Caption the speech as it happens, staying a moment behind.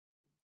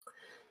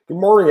Good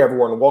morning,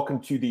 everyone.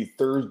 Welcome to the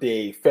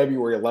Thursday,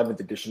 February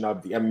 11th edition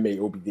of the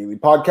MMA OB Daily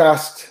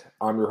Podcast.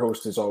 I'm your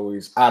host, as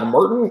always, Adam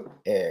Martin,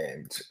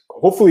 and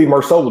hopefully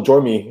Marcel will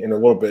join me in a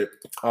little bit.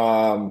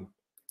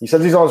 He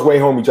says he's on his way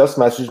home. He just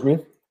messaged me,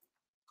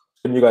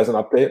 giving you guys an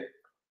update.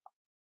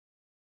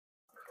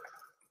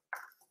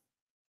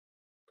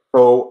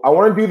 So I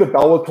want to do the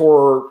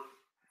Bellator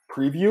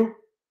preview.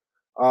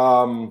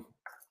 I'm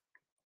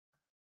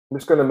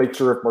just going to make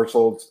sure if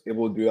Marcel's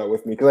able to do that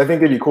with me, because I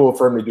think it'd be cool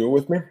for him to do it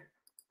with me.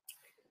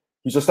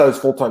 He's just at his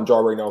full-time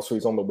job right now, so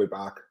he's on the way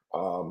back.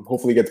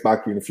 Hopefully he gets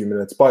back to you in a few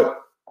minutes. But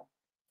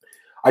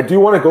I do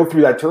want to go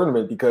through that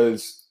tournament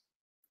because,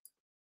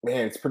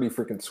 man, it's pretty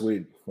freaking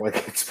sweet.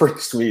 Like, it's pretty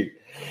sweet.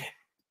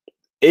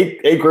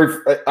 Eight great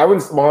 – I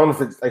wouldn't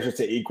 – I should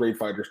say 8 great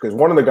fighters, because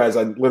one of the guys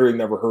I literally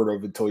never heard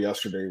of until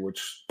yesterday,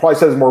 which probably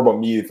says more about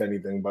me, if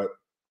anything. But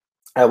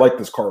I like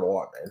this card a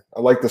lot, man. I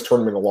like this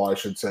tournament a lot, I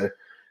should say.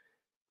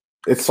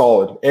 It's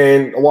solid.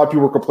 And a lot of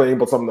people were complaining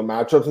about some of the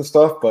matchups and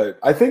stuff, but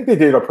I think they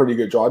did a pretty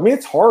good job. I mean,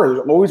 it's hard.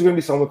 There's always going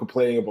to be someone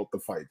complaining about the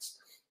fights.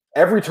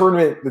 Every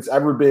tournament that's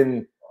ever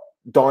been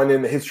done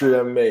in the history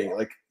of MMA,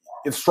 like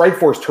it's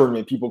Strikeforce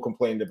tournament, people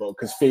complained about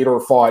because Fedor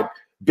fought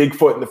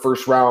Bigfoot in the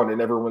first round, and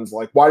everyone's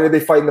like, why did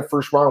they fight in the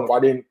first round? Why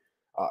didn't,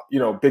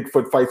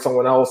 Bigfoot fight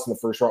someone else in the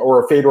first round,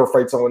 or Fedor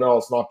fight someone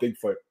else, not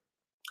Bigfoot?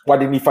 Why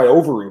didn't he fight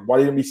Overeem? Why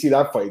didn't we see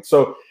that fight?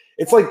 So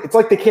it's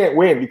like they can't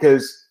win,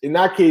 because in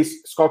that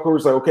case, Scott Coker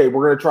was like, okay,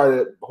 we're going to try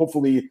to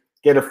hopefully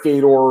get a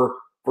Fedor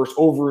versus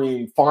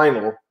Overeem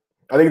final.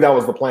 I think that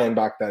was the plan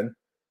back then.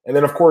 And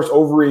then, of course,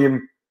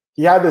 Overeem,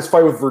 he had this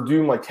fight with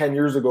Verdum like 10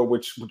 years ago,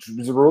 which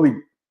was a really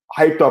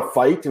hyped up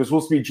fight. It was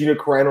supposed to be Gina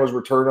Carano's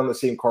return on the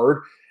same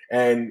card.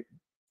 And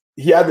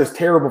he had this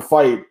terrible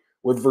fight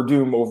with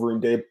Verdum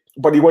Overeem Day,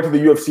 but he went to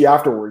the UFC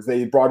afterwards.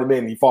 They brought him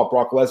in. He fought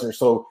Brock Lesnar.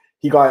 So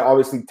he got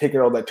obviously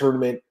taken out of that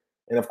tournament.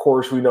 And, of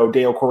course, we know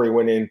Daniel Cormier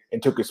went in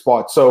and took his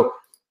spot. So,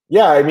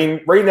 yeah, I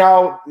mean, right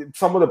now,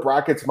 some of the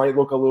brackets might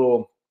look a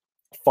little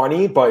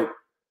funny, but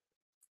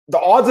the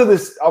odds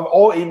of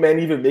all 8 men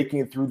even making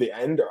it through the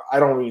end, I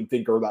don't even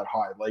think are that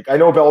high. Like, I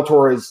know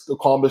Bellator has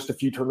accomplished a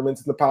few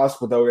tournaments in the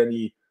past without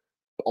any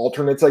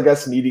alternates, I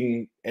guess,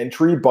 needing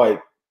entry. But,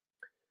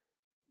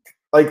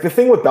 like, the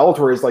thing with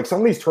Bellator is, like, some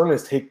of these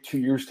tournaments take 2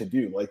 years to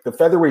do. Like, the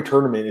featherweight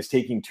tournament is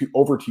taking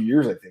over 2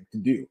 years, I think, to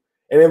do.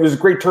 And it was a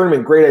great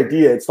tournament, great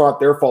idea. It's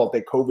not their fault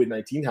that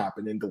COVID-19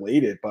 happened and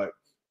delayed it. But,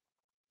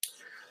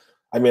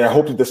 I mean, I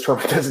hope that this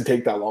tournament doesn't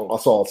take that long.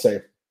 That's all I'll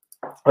say.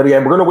 But,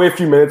 again, we're going to wait a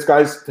few minutes,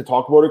 guys, to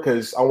talk about it,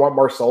 because I want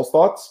Marcel's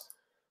thoughts.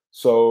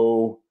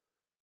 So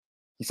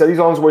he said he's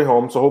on his way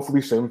home, so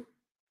hopefully soon.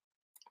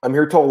 I'm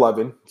here till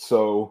 11.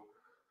 So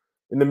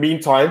in the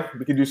meantime,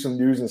 we can do some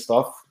news and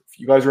stuff. If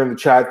you guys are in the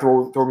chat,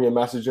 throw me a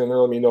message in there.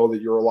 Let me know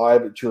that you're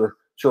alive, that you're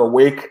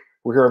awake.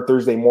 We're here on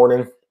Thursday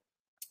morning.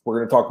 We're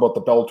going to talk about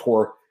the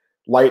Bellator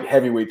light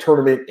heavyweight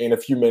tournament in a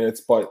few minutes,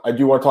 but I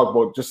do want to talk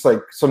about just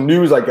like some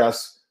news, I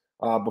guess,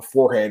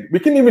 beforehand. We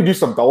can even do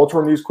some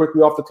Bellator news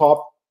quickly off the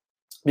top,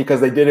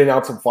 because they did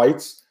announce some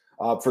fights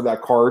for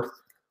that card.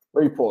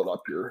 Let me pull it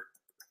up here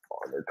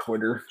on their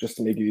Twitter just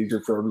to make it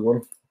easier for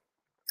everyone.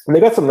 And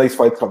they got some nice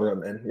fights coming up,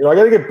 man. You know, I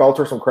got to give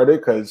Bellator some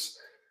credit, because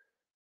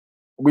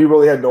we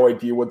really had no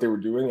idea what they were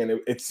doing, and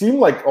it seemed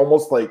like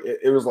almost like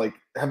it was like,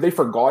 have they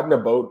forgotten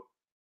about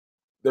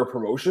their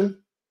promotion?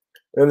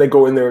 And then they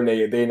go in there and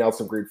they announce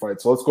some great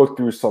fights. So let's go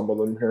through some of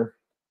them here.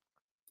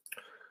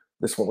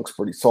 This one looks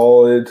pretty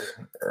solid.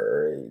 All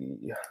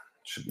right.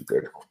 Should be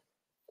good.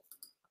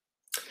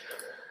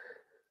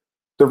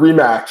 The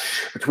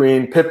rematch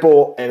between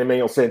Pitbull and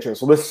Emmanuel Sanchez.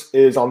 So this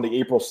is on the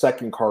April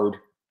 2nd card.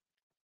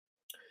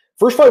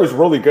 First fight was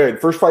really good.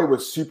 First fight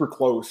was super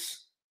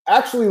close.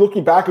 Actually,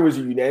 looking back, it was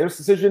a unanimous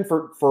decision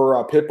for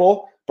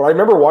Pitbull. But I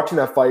remember watching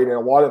that fight, and a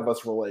lot of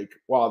us were like,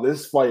 wow,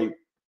 this fight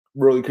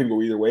really could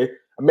go either way.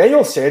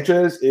 Emmanuel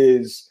Sanchez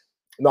is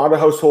not a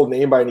household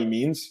name by any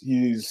means.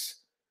 He's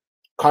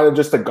kind of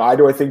just a guy,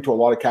 I think, to a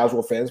lot of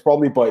casual fans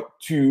probably, but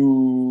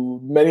to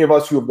many of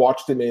us who have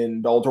watched him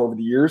in Bellator over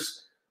the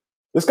years,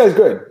 this guy's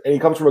good. And he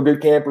comes from a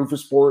good camp,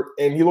 Rufus Sport,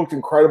 and he looked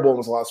incredible in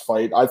his last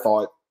fight. I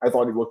thought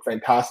he looked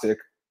fantastic.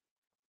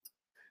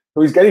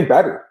 So he's getting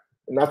better,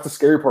 and that's the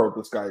scary part of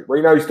this guy.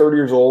 Right now, he's 30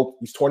 years old.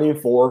 He's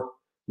 20-4.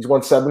 He's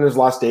won 7 in his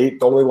last 8.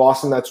 The only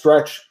loss in that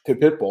stretch to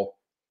Pitbull.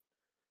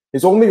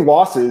 His only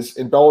losses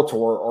in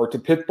Bellator are to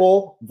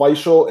Pitbull,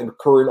 Weichel, and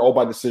Curran, all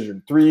by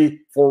decision. 3,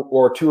 4,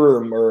 or 2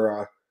 of them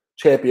are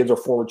champions or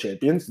former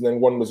champions, and then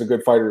one was a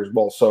good fighter as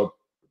well. So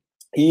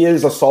he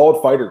is a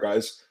solid fighter,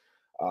 guys.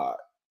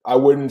 I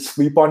wouldn't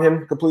sleep on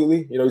him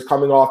completely. You know, he's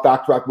coming off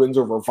back-to-back wins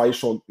over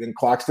Weichel and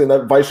Claxton.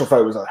 That Weichel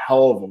fight was a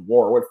hell of a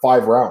war. It went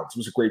 5 rounds.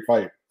 It was a great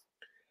fight.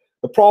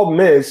 The problem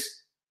is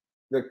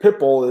that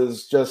Pitbull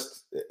is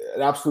just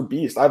an absolute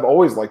beast. I've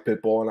always liked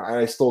Pitbull, and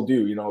I still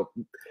do. You know,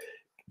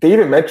 they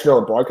even mentioned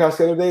on the broadcast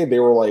the other day, they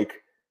were like,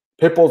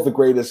 Pitbull's the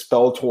greatest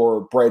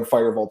Bellator bred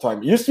fighter of all time.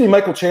 It used to be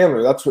Michael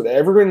Chandler. That's what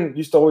everyone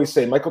used to always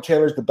say. Michael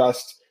Chandler's the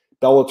best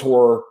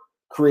Bellator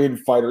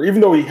created fighter,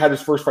 even though he had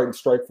his first fight in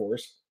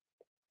Strikeforce,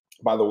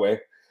 by the way.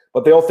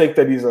 but they all think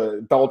that he's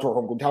a Bellator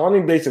homegrown talent.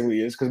 And he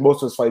basically is, because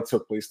most of his fights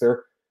took place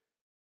there.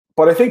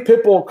 But I think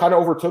Pitbull kind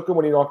of overtook him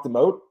when he knocked him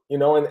out,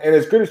 and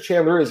as good as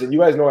Chandler is, and you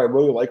guys know I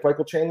really like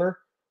Michael Chandler,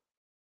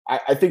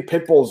 I think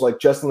Pitbull's like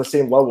just on the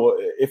same level,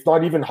 if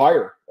not even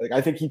higher. Like,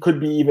 I think he could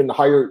be even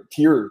higher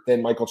tier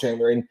than Michael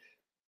Chandler, and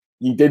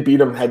he did beat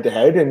him head to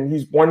head, and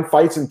he's won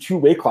fights in 2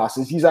 weight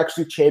classes. He's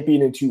actually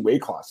champion in 2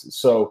 weight classes,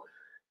 so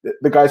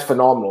the guy's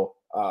phenomenal.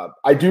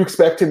 I do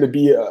expect him to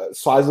be a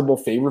sizable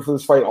favorite for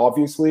this fight.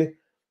 Obviously,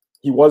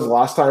 he was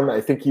last time. I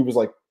think he was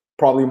like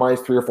probably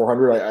minus 300 or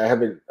 400. I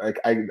haven't,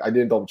 I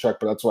didn't double check,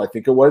 but that's what I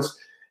think it was.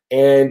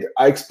 And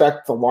I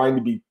expect the line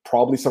to be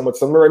probably somewhat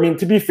similar. I mean,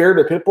 to be fair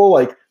to Pitbull,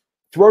 like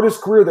throughout his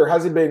career, there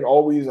hasn't been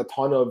always a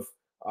ton of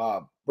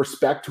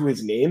respect to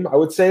his name, I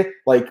would say.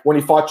 Like when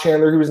he fought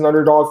Chandler, he was an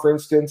underdog, for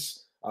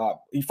instance.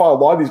 He fought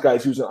a lot of these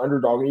guys. He was an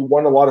underdog, and he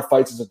won a lot of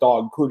fights as a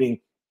dog, including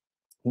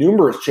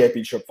numerous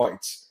championship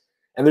fights.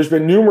 And there's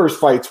been numerous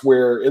fights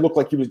where it looked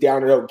like he was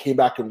down and out and came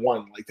back and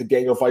won, like the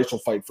Daniel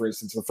Weichel fight, for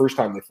instance, the first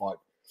time they fought.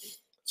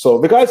 So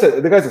the guy's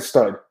a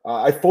stud.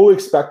 I fully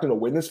expect him to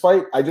win this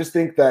fight. I just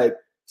think that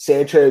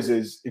Sanchez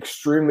is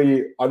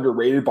extremely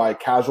underrated by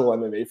casual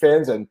MMA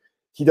fans, and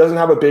he doesn't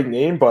have a big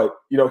name, but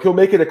he'll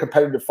make it a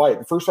competitive fight.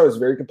 The first fight was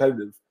very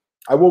competitive.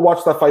 I will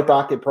watch that fight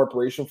back in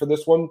preparation for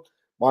this one.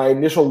 My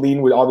initial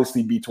lean would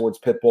obviously be towards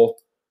Pitbull,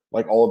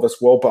 like all of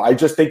us will, but I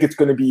just think it's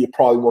going to be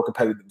probably more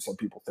competitive than some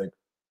people think.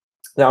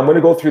 Now I'm going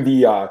to go through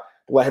the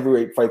light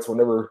heavyweight fights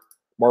whenever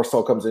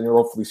Marcel comes in here,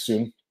 hopefully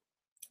soon.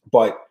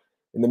 But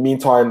in the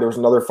meantime, there's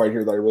another fight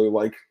here that I really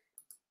like.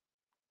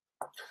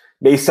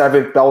 May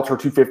 7th, Bellator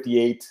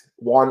 258,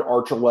 Juan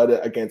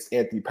Archuleta against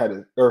Anthony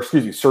Pettis, or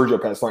excuse me,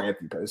 Sergio Pettis, not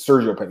Anthony Pettis,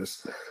 Sergio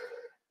Pettis,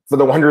 for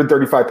the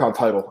 135-pound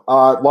title.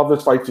 Love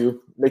this fight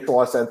too. Makes a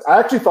lot of sense. I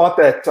actually thought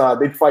that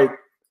they'd fight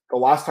the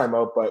last time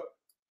out, but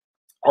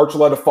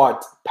Archuleta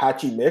fought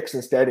Patchy Mix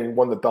instead and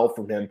won the belt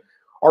from him.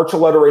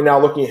 Archuleta right now,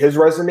 looking at his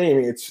resume, I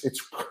mean,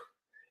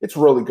 it's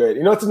really good.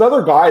 It's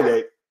another guy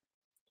that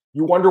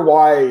you wonder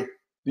why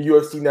the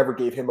UFC never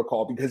gave him a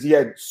call, because he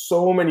had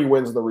so many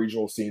wins in the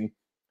regional scene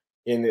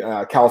in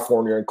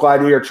California,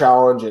 Gladiator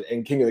Challenge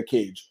and King of the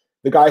Cage.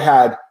 The guy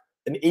had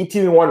an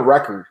 18-1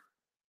 record,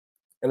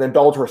 and then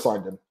Bellator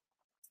signed him,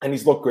 and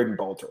he's looked good in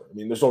Bellator. I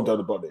mean, there's no doubt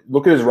about it.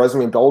 Look at his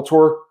resume in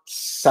Bellator,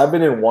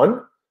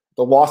 7-1.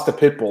 The loss to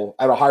Pitbull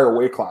at a higher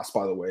weight class,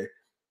 by the way.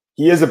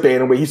 He is a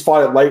bantamweight. He's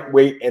fought at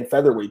lightweight and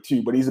featherweight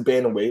too, but he's a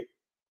bantamweight.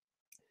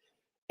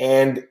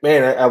 And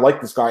man, I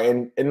like this guy.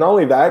 And not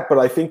only that, but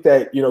I think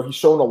that, he's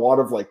shown a lot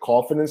of like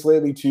confidence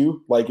lately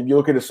too. Like if you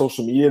look at his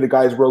social media, the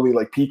guy's really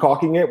like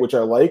peacocking it, which I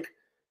like.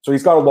 So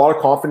he's got a lot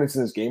of confidence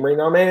in his game right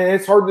now, man. And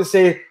it's hard to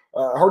say,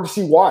 hard to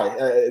see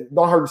why.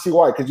 Not hard to see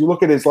why, because you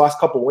look at his last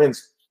couple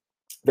wins,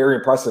 very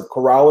impressive.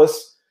 Corrales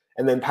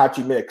and then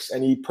Patchy Mix.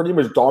 And he pretty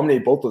much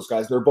dominated both those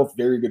guys. They're both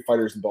very good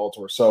fighters in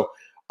Bellator. So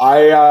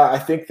I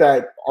think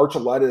that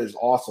Archuleta is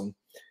awesome.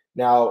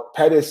 Now,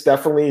 Pettis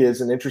definitely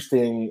is an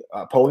interesting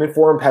opponent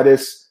for him.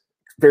 Pettis,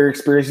 very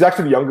experienced. He's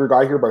actually the younger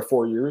guy here by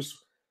 4 years,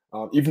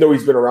 even though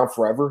he's been around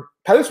forever.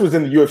 Pettis was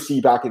in the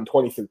UFC back in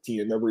 2013.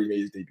 I remember he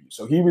made his debut.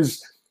 So he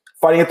was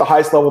fighting at the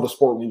highest level of the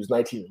sport when he was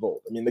 19 years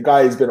old. I mean, the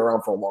guy has been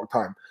around for a long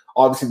time.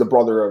 Obviously, the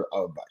brother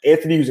of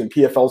Anthony, who's in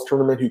PFL's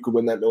tournament, who could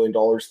win that $1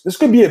 million. This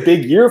could be a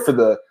big year for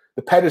the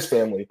Pettis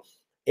family.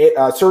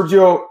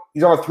 Sergio,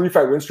 he's on a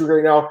 3-fight win streak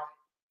right now.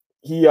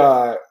 He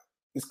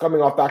is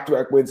coming off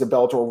back-to-back wins in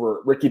Bellator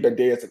over Ricky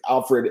Bandejas and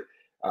Alfred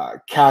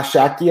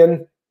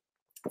Kashakian,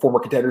 former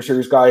Contender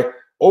Series guy.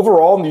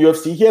 Overall in the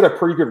UFC, he had a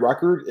pretty good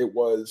record. It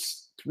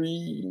was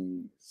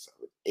 3,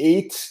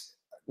 8,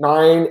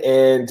 9,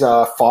 and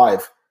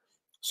 5.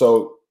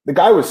 So the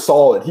guy was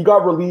solid. He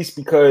got released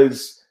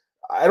because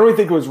I don't even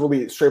think it was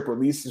really a straight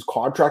release. His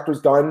contract was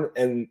done,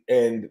 and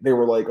they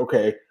were like,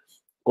 okay,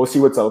 go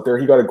see what's out there.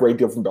 He got a great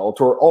deal from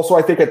Bellator. Also,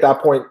 I think at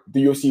that point,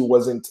 the UFC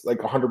wasn't like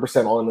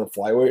 100% on the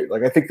flyweight.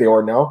 Like I think they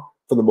are now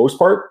for the most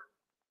part.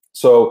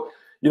 So,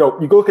 you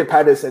go look at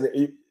Pettis and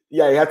he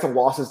had some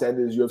losses to end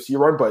his UFC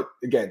run, but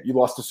again, you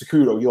lost to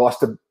Cejudo, you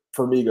lost to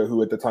Formiga,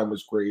 who at the time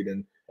was great,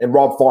 and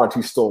Rob Font,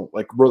 who's still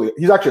like really,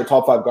 he's actually a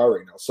top 5 guy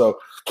right now. So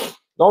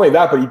not only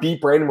that, but he beat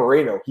Brandon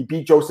Moreno, he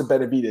beat Joseph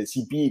Benavidez,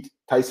 he beat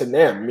Tyson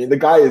Nam. I mean, the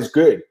guy is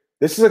good.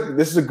 This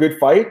is a good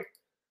fight.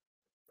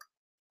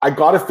 I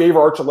got to favor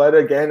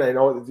Archuleta again. I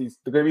know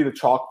they're going to be the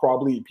chalk,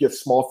 probably be a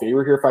small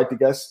favorite here if I had to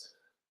guess.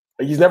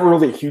 He's never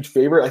really a huge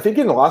favorite. I think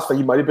in the last fight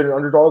he might have been an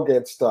underdog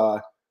against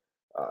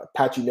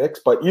Patchy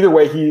Mix, but either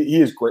way, he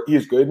is great. He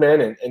is good,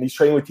 man, and he's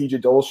training with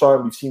TJ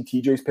Dillashaw. We've seen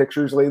TJ's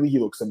pictures lately. He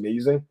looks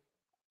amazing.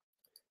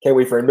 Can't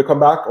wait for him to come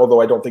back,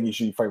 although I don't think he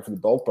should be fighting for the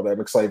belt, but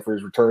I'm excited for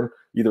his return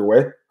either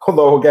way.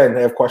 Although, again,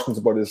 I have questions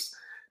about his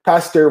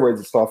past steroids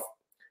and stuff.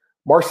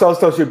 Marcel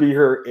still should be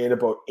here in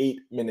about 8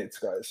 minutes,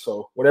 guys.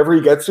 So whenever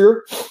he gets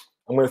here,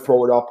 I'm going to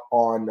throw it up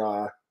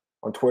on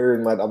Twitter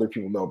and let other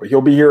people know. But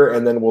he'll be here,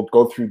 and then we'll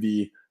go through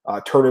the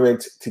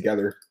tournament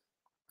together.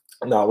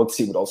 Now, let's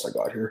see what else I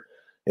got here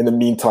in the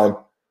meantime.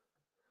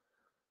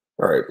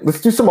 All right,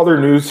 let's do some other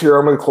news here.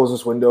 I'm going to close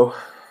this window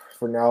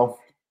for now.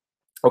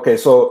 Okay,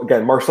 so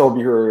again, Marcel will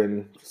be here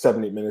in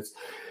 7-8 minutes.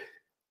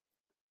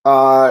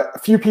 A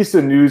few pieces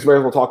of news we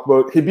will talk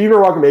about. Khabib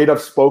Nurmagomedov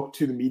spoke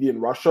to the media in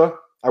Russia.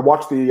 I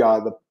watched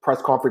the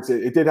press conference.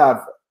 It did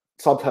have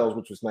subtitles,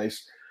 which was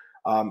nice.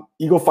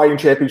 Eagle Fighting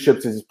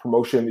Championships is his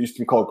promotion. It used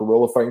to be called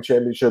Guerrilla Fighting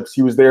Championships.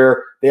 He was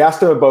there. They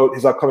asked him about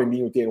his upcoming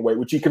meeting with Dana White,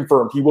 which he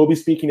confirmed. He will be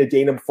speaking to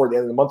Dana before the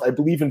end of the month, I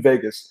believe, in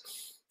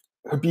Vegas.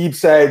 Khabib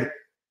said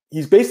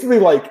he's basically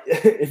like,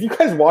 if you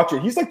guys watch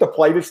it, he's like the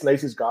politest,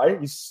 nicest guy.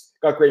 He's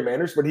got great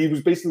manners, but he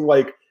was basically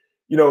like,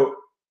 you know,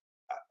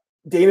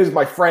 Dana's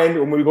my friend.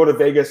 When we go to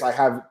Vegas, I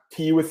have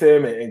tea with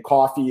him and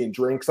coffee and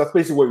drinks. That's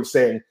basically what he's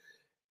saying.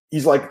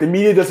 He's like, the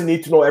media doesn't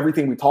need to know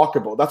everything we talk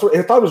about. That's what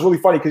I thought was really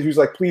funny, because he was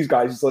like, please,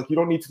 guys. He's like, you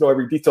don't need to know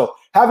every detail.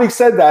 Having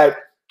said that,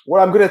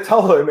 what I'm going to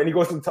tell him, and he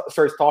goes and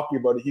starts talking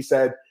about it, he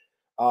said,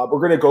 we're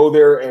going to go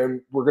there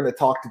and we're going to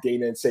talk to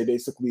Dana and say,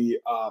 basically,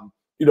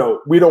 you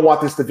know, we don't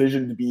want this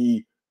division to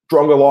be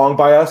drung along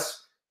by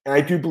us. And I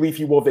do believe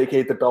he will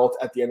vacate the belt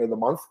at the end of the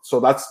month. So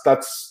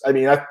that's I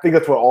mean, I think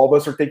that's what all of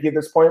us are thinking at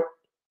this point.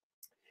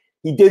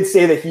 He did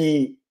say that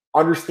he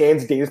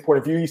understands Dana's point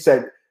of view. He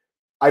said,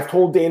 I've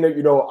told Dana,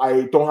 you know,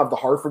 I don't have the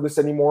heart for this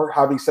anymore.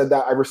 Having said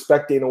that, I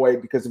respect Dana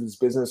White because of his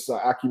business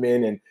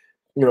acumen, and,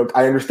 you know,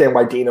 I understand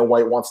why Dana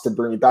White wants to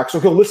bring it back. So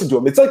he'll listen to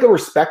him. It's like a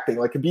respect thing.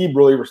 Like, Khabib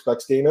really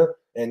respects Dana,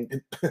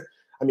 and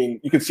I mean,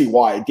 you can see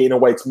why. Dana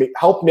White's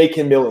helped make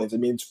him millions. I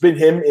mean, it's been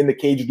him in the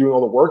cage doing all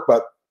the work,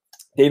 but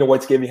Dana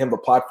White's giving him the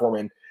platform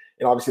and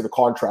obviously the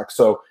contract.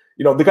 So,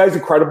 you know, the guy's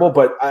incredible,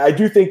 but I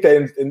do think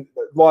that in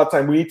a lot of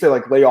time we need to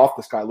like lay off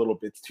this guy a little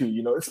bit too,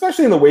 you know,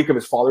 especially in the wake of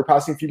his father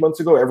passing a few months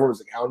ago. Everyone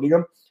was hounding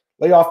him.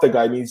 Lay off the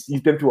guy. I mean,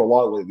 he's been through a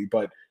lot lately,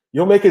 but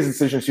he'll make his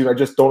decision soon. I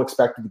just don't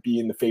expect it to be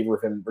in the favor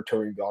of him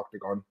returning to the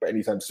octagon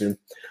anytime soon.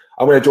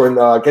 I'm going to join,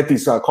 get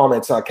these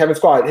comments. Kevin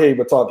Scott, hey,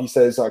 what's up? He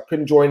says,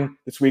 couldn't join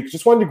this week.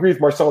 Just wanted to agree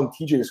with Marcel and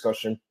TJ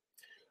discussion.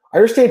 I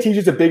understand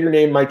TJ's a bigger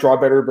name, might draw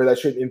better, but that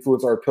shouldn't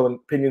influence our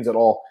opinions at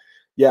all.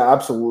 Yeah,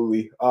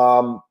 absolutely.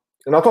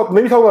 And I'll talk.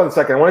 Let me talk about it in a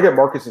second. I want to get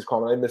Marcus's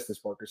comment. I missed this,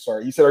 Marcus.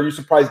 Sorry. He said, "Are you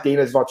surprised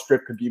Dana's not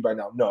stripped Khabib by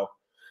now?" No,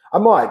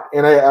 I'm not,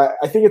 and I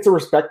think it's a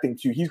respect thing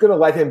too. He's going to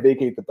let him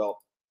vacate the belt.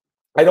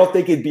 I don't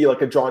think it'd be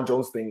like a John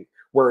Jones thing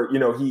where, you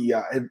know, he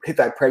hit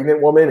that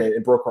pregnant woman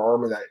and broke her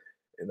arm in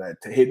that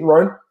hit and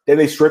run. Then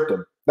they stripped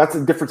him. That's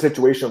a different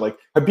situation. Like,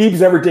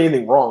 Khabib's never did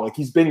anything wrong. Like,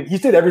 he's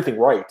did everything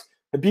right.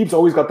 Khabib's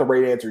always got the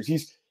right answers.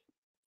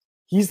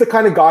 He's the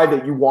kind of guy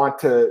that you want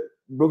to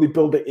really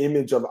build the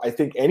image of, I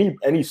think,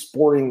 any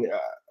sporting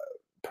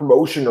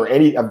promotion or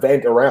any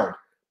event around.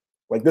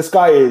 Like, this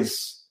guy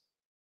he's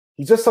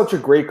just such a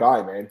great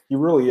guy, man. He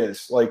really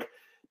is. Like,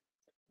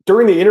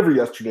 during the interview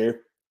yesterday,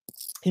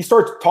 he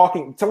starts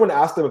talking. Someone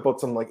asked him about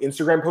some like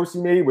Instagram post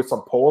he made with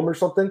some poem or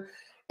something,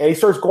 and he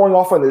starts going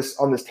off on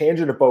this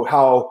tangent about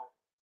how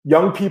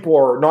young people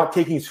are not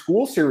taking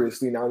school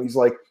seriously now. And he's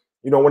like,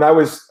 you know, when I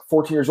was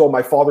 14 years old,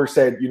 my father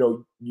said, you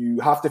know, you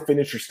have to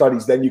finish your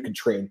studies, then you can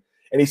train.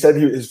 And he said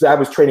his dad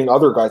was training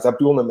other guys,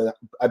 Abdullah.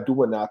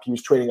 He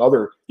was training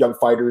other young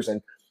fighters,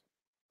 and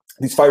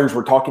these fighters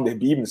were talking to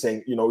Khabib and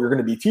saying, you know, you're going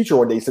to be a teacher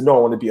one day. He said, no, I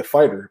want to be a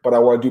fighter, but I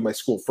want to do my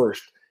school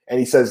first. And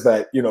he says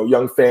that, you know,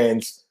 young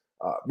fans,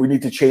 we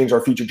need to change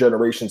our future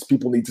generations.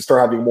 People need to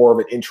start having more of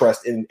an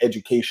interest in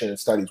education and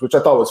studies, which I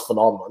thought was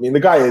phenomenal. I mean, the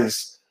guy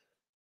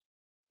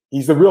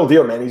he's the real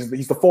deal, man.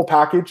 He's the full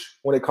package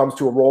when it comes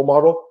to a role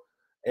model.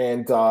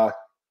 And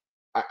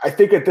I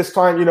think at this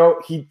time, you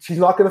know, he's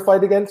not going to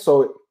fight again.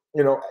 So,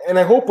 you know, and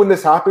I hope when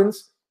this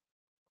happens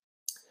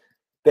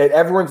that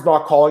everyone's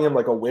not calling him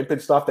like a wimp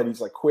and stuff, that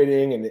he's like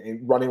quitting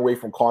and running away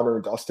from Conor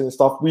and Dustin and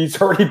stuff. We've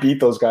already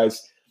beat those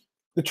guys.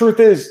 The truth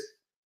is,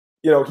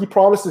 you know, he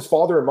promised his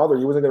father and mother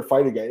he wasn't going to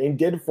fight again. And he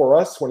did for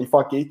us when he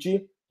fought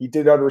Gaethje. He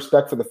did it out of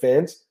respect for the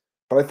fans.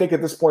 But I think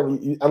at this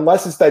point,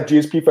 unless it's that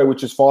GSP fight, which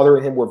his father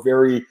and him were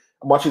very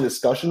much in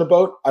discussion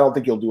about, I don't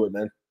think he'll do it,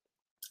 man.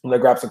 I'm going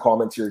to grab some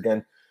comments here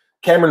again.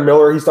 Cameron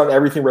Miller, he's done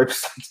everything right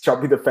besides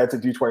jumping the fence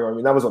at 221. I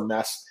mean, that was a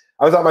mess.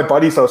 I was at my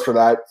buddy's house for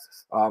that.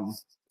 I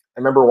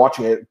remember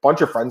watching it. A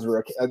bunch of friends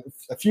were,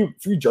 a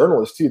few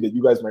journalists too that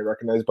you guys might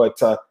recognize, but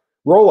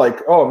we're all like,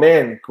 oh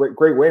man, great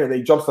win. And then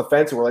he jumps the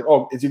fence and we're like,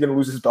 oh, is he going to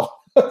lose his belt?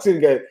 He's going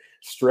to get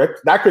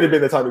stripped. That could have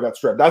been the time he got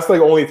stripped. That's like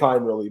the only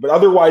time really. But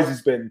otherwise,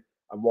 he's been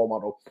a role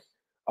model.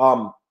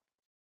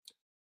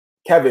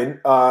 Kevin,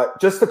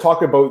 just to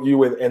talk about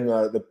you and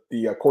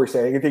the Corey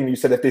Sandhagen thing, you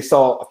said if they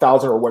sell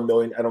 1,000 or 1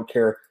 million, I don't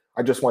care.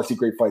 I just want to see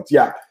great fights.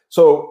 Yeah.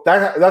 So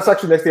that's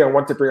actually the next thing I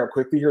want to bring up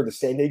quickly here, the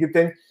Sandhagen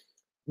thing.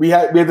 We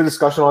had the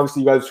discussion.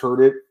 Obviously, you guys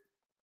heard it.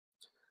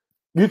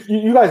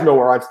 You guys know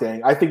where I'm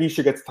standing. I think he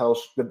should get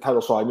the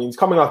title shot. I mean, he's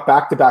coming off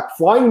back-to-back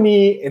flying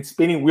knee and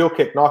spinning wheel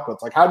kick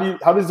knockouts. Like, how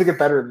does it get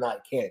better than that?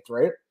 It can't,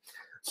 right?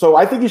 So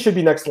I think he should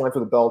be next in line for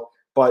the belt.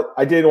 But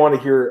I didn't want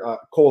to hear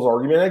Cole's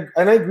argument,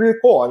 and I agree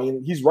with Cole. I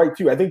mean, he's right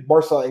too. I think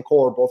Marcel and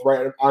Cole are both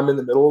right. I'm in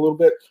the middle a little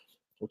bit,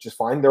 which is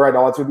fine. They're at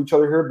odds with each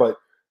other here, but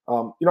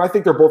you know, I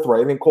think they're both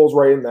right. I think Cole's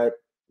right in that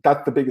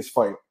that's the biggest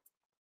fight.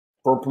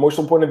 From a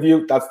promotional point of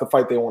view, that's the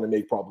fight they want to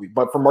make probably.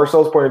 But from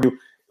Marcel's point of view,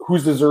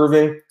 who's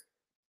deserving?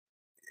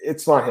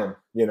 It's not him,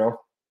 you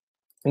know.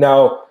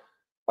 Now,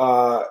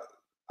 I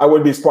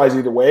wouldn't be surprised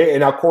either way. And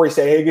now Corey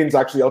Sandhagen's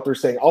actually out there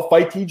saying, I'll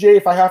fight TJ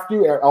if I have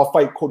to, and I'll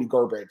fight Cody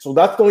Garbrandt. So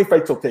that's the only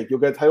fights he'll take. You'll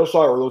get a title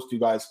shot or those two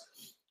guys.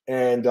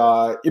 And,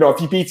 if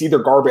he beats either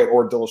Garbrandt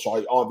or Dillashaw,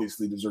 he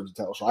obviously deserves a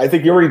title shot. I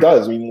think he already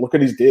does. I mean, look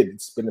what he's did.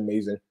 It's been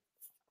amazing.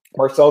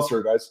 Marcel's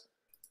here, guys.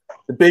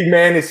 The big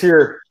man is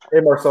here.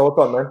 Hey, Marcel, what's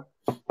up, man?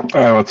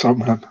 Hey, what's up,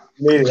 man?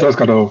 Just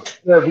got over.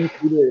 Yeah,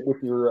 retweet it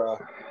with your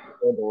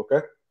handle,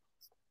 okay?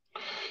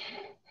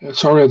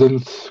 Sorry, I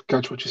didn't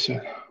catch what you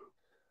said.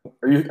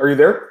 Are you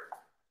there?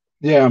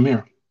 Yeah, I'm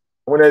here.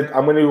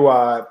 I'm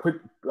gonna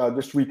put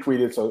just retweet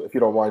it, so if you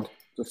don't mind,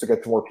 just to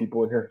get some more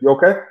people in here. You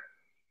okay?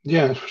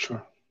 Yeah, for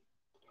sure.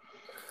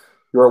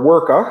 You're at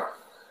work, huh?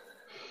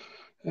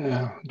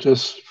 Yeah,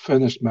 just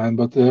finished, man.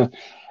 But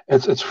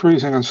it's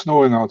freezing and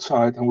snowing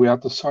outside, and we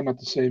had the sun at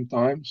the same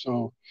time,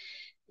 so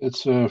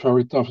it's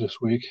very tough this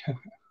week.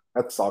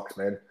 That sucks,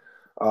 man.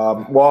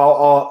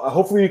 Well,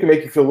 hopefully you can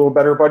make you feel a little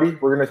better, buddy.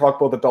 We're going to talk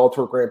about the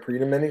Bellator Grand Prix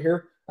in a minute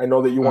here. I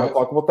know that you want to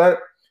talk about that.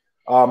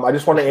 I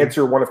just want to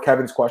answer one of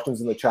Kevin's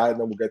questions in the chat, and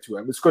then we'll get to it.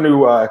 I'm just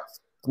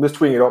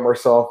tweeting it out,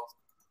 Marcel.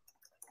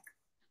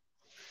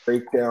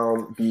 Break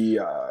down the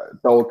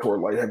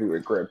Bellator Light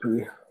Heavyweight Grand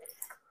Prix.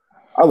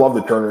 I love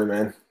the tournament,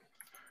 man.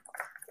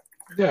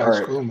 Yeah,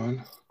 that's cool,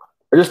 man.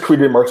 I just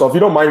tweeted Marcel. If you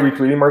don't mind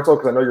retweeting, Marcel,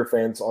 because I know your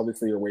fans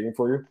obviously are waiting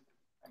for you.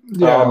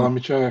 Yeah, let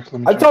me check.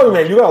 I tell you,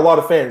 man, you got a lot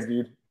of fans,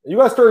 dude. You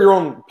got to start your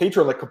own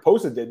Patreon like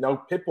Caposa did.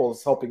 Now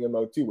Pitbull's helping him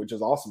out too, which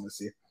is awesome to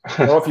see. I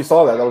don't know if you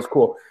saw that. That was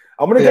cool.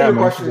 I'm gonna get your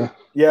question.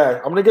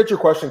 Yeah, I'm gonna get your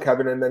question,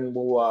 Kevin, and then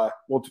we'll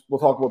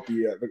talk about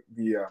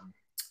the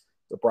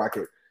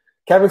bracket.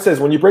 Kevin says,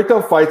 when you break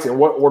down fights, in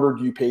what order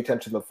do you pay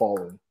attention to the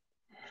following?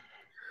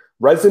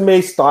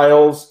 Resume,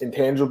 styles,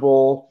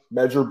 intangible,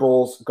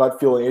 measurables, gut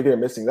feeling, anything I'm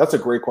missing? That's a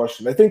great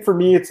question. I think for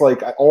me, it's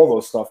like all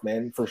those stuff,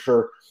 man, for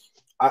sure.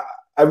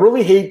 I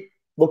really hate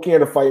looking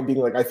at a fight and being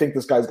like, I think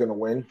this guy's going to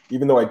win,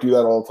 even though I do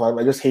that all the time.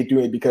 I just hate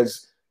doing it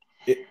because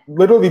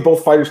literally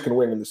both fighters can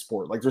win in the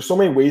sport. Like, there's so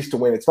many ways to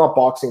win. It's not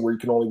boxing where you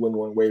can only win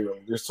one way,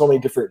 really. There's so many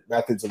different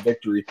methods of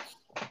victory.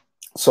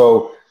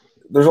 So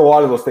there's a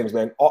lot of those things,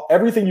 man.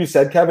 Everything you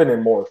said, Kevin,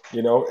 and more.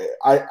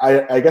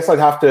 I guess I'd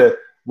have to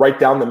write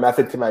down the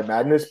method to my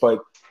madness, but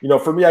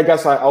for me, I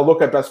guess I'll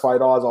look at best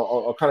fight odds.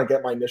 I'll kind of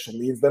get my initial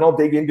leads. Then I'll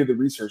dig into the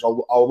research.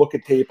 I'll look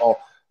at tape.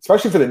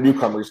 Especially for the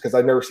newcomers, because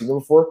I've never seen them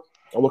before.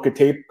 I'll look at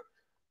tape,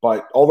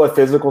 but all the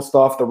physical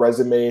stuff, the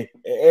resume,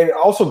 and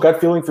also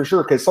gut feeling for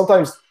sure. Because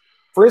sometimes,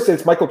 for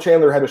instance, Michael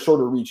Chandler had a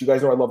shorter reach. You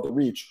guys know I love the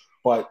reach,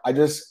 but I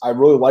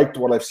really liked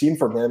what I've seen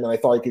from him, and I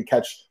thought he could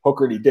catch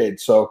Hooker, and he did.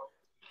 So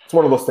it's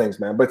one of those things,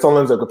 man. But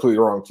sometimes I'm completely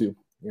wrong too.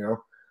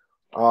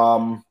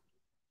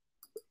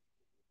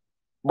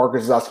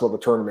 Marcus is asking about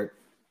the tournament.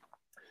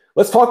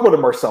 Let's talk about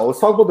it, Marcel. Let's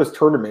talk about this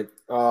tournament.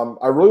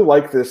 I really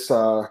like this.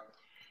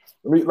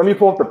 Let me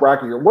pull up the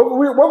bracket here. What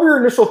were your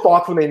initial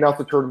thoughts when they announced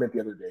the tournament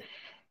the other day?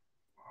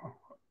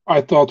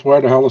 I thought,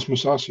 where the hell is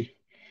Musashi?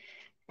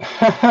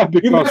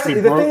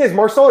 The thing is,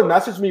 Marcel had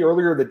messaged me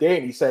earlier in the day,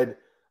 and he said,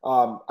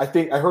 I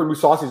heard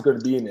Musashi is going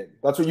to be in it.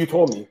 That's what you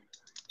told me.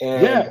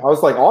 And yeah. I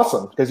was like,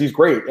 awesome, because he's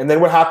great. And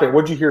then what happened?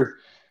 What did you hear?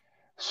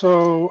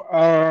 So,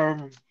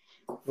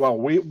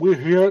 we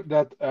heard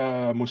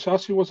that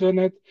Musashi was in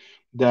it,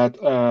 that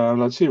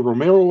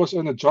Romero was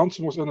in it,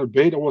 Johnson was in it,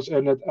 Bader was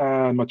in it,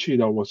 and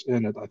Machida was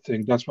in it. I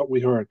think that's what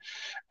we heard.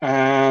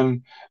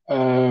 And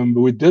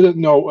we didn't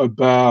know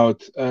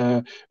about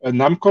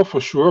Nemkov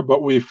for sure,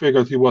 but we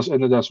figured he was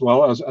in it as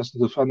well as the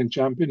defending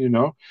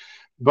champion,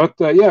 But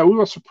we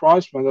were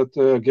surprised, man, that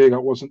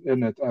Gegard wasn't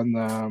in it.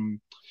 And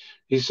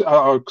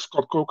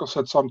Scott Coker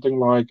said something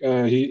like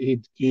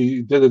he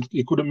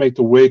couldn't make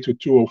the way to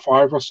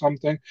 205 or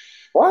something.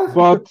 What?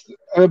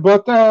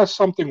 But there's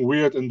something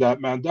weird in that,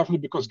 man. Definitely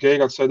because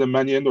Gegard said in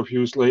many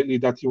interviews lately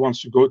that he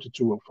wants to go to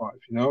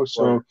 205.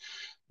 So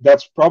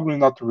that's probably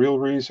not the real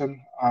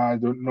reason. I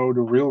don't know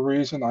the real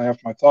reason. I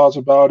have my thoughts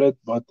about it,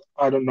 but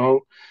I don't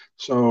know.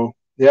 So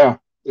yeah,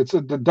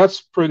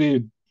 that's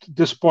pretty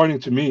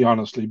disappointing to me,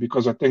 honestly,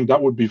 because I think that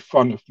would be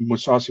fun if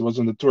Musashi was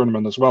in the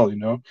tournament as well,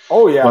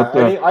 Oh yeah,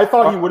 but, I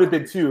thought he would have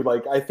been too.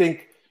 Like, I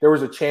think there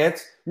was a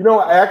chance.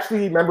 I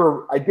actually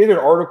remember I did an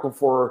article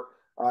for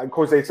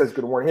Jose says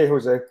good morning. Hey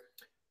Jose,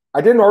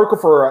 I did an article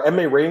for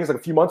MMA ratings like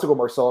a few months ago,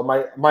 Marcel.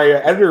 My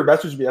editor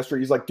messaged me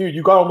yesterday. He's like, dude,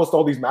 you got almost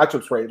all these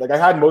matchups right. Like, I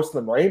had most of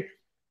them right.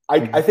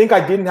 I think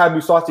I didn't have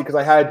Musashi because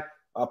I had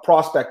a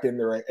prospect in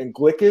there, right? And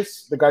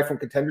Glickus, the guy from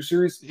Contender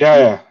Series.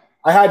 Yeah.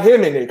 I had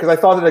him in it because I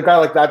thought that a guy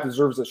like that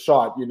deserves a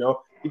shot,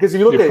 Because if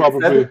you look at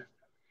probably,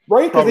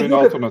 right? Probably an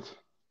alternate.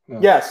 Yeah.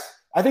 Yes.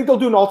 I think they'll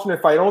do an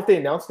alternate fight. I don't know if they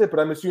announced it, but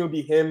I'm assuming it'll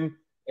be him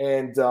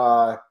and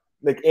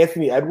like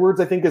Anthony Edwards,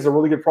 I think, is a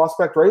really good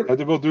prospect, right? Yeah,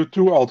 they will do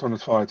two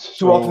alternate fights.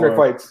 Two alternate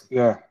fights.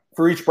 Yeah.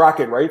 For each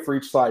bracket, right? For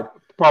each side.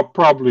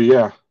 Probably,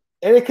 yeah.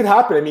 And it could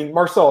happen. I mean,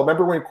 Marcel,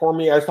 remember when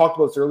Cormier, I talked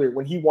about this earlier,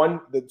 when he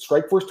won the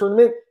Strikeforce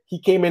tournament, he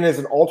came in as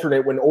an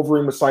alternate when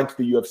Overeem was signed to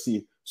the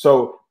UFC.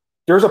 So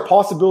there's a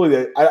possibility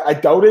that I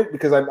doubt it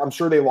because I'm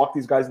sure they lock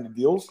these guys into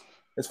deals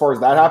as far as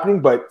that happening,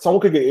 but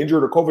someone could get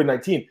injured or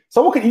COVID-19.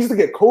 Someone could easily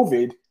get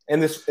COVID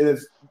and their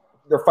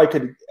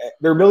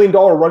 $1 million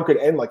run could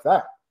end like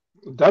that.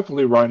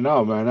 Definitely right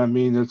now, man. I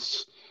mean,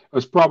 it's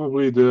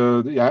probably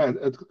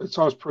it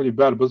sounds pretty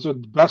bad, but it's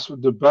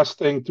the best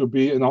thing to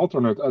be an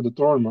alternate at the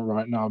tournament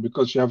right now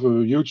because you have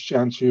a huge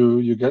chance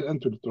you get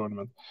into the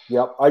tournament.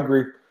 Yep, I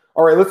agree.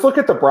 All right, let's look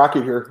at the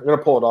bracket here. I'm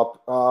gonna pull it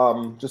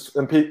up, just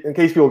in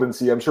case people didn't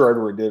see. I'm sure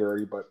everyone did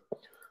already, but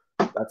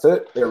that's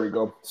it. There we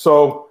go.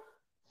 So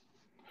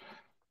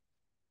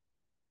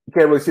you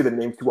can't really see the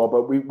names too well,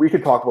 but we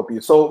could talk about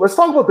these. So let's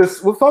talk about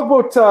this. Let's talk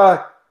about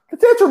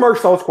let's answer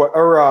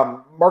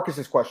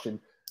Marcus's question.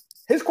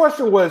 His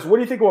question was, what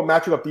do you think about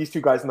matching up these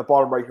two guys in the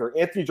bottom right here,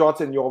 Anthony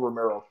Johnson and Yoel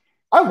Romero?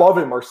 I love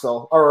it,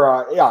 Marcel. I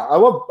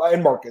love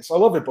and Marcus. I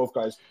love it, both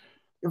guys.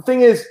 The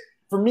thing is,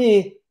 for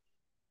me,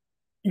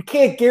 you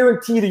can't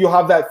guarantee that you'll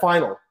have that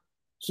final.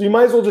 So you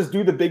might as well just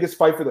do the biggest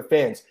fight for the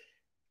fans.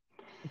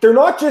 They're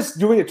not just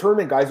doing a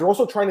tournament, guys. They're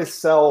also trying to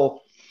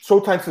sell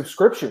Showtime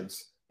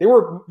subscriptions. The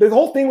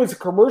whole thing was a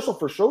commercial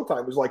for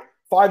Showtime. It was like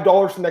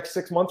 $5 for the next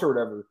 6 months or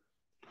whatever.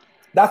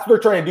 That's what they're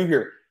trying to do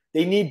here.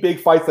 They need big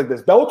fights like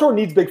this. Bellator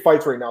needs big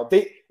fights right now.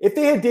 If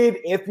they had did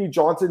Anthony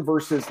Johnson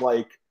versus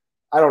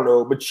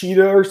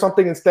Machida or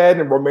something instead,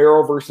 and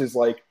Romero versus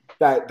the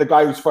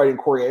guy who's fighting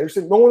Corey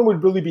Anderson, no one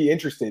would really be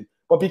interested.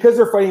 But because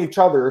they're fighting each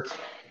other,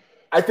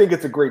 I think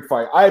it's a great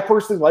fight. I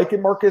personally like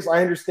it, Marcus.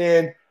 I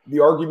understand the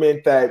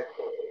argument that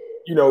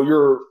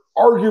you're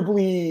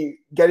arguably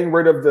getting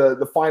rid of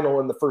the final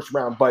in the first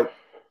round, but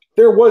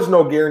there was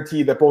no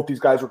guarantee that both these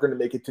guys were going to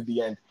make it to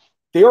the end.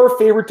 They are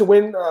favored to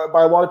win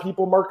by a lot of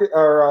people,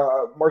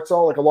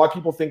 Marcel. Like, a lot of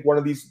people think one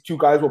of these two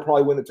guys will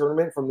probably win the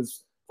tournament from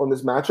this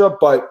matchup.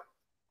 But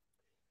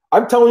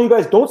I'm telling you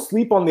guys, don't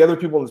sleep on the other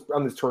people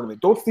on this tournament.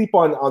 Don't sleep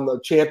on the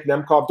champ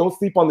Nemkov. Don't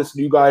sleep on this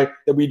new guy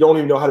that we don't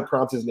even know how to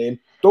pronounce his name.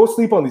 Don't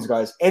sleep on these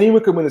guys.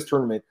 Anyone could win this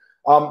tournament.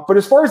 But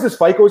as far as this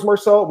fight goes,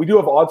 Marcel, we do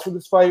have odds for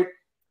this fight.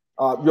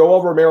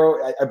 Yoel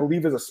Romero, I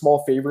believe, is a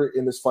small favorite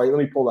in this fight. Let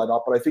me pull that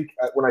up. But I think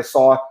when I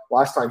saw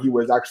last time, he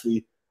was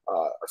actually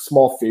a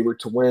small favorite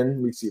to win. Let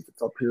me see if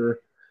it's up here.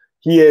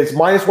 He is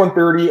minus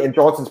 130 and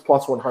Johnson's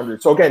plus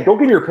 100. So again, don't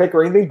give me your pick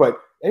or anything, but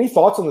any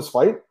thoughts on this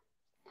fight?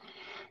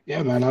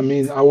 Yeah, man. I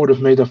mean, I would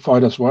have made a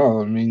fight as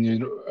well. I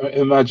mean,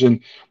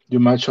 imagine you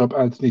match up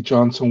Anthony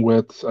Johnson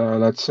with,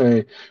 let's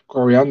say,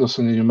 Corey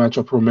Anderson, and you match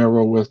up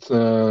Romero with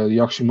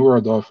Yaksi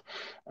Muradov,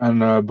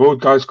 and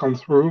both guys come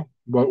through,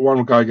 but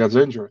one guy gets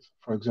injured,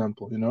 for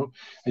example, and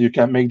you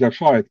can't make that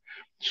fight.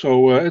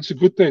 So it's a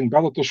good thing.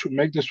 Bellator should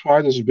make this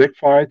fight. It's a big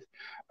fight.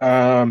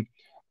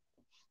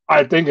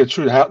 I think it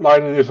should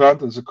headline an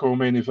event. It's a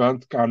co-main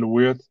event. Kind of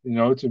weird,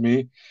 to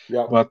me.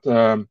 Yeah. But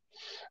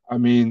I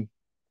mean,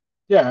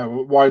 yeah,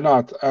 why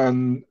not?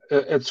 And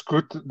it's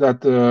good that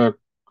the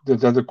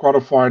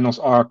quarterfinals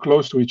are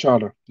close to each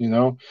other.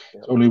 Yeah.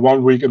 It's only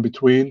 1 week in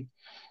between,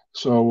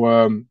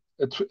 so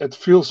it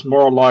feels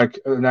more like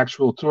an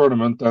actual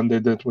tournament than they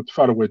did with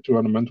featherweight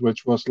tournament,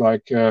 which was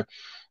like 10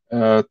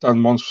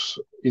 months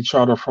each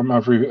other for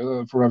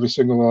every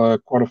single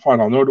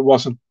quarterfinal. No, it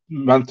wasn't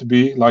meant to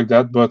be like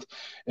that, but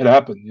it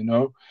happened.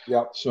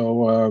 Yeah.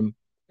 So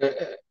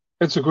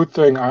it's a good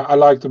thing. I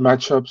like the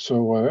matchup, so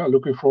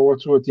looking forward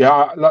to it.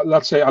 Yeah,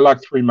 let's say I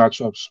like 3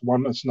 matchups.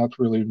 One is not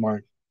really why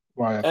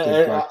I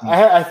think.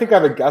 I think I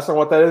have a guess on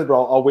what that is, but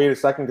I'll wait a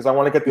second because I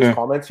want to get these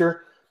comments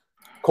here.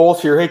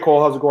 Cole's here. Hey,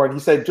 Cole, how's it going? He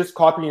said, just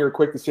copying your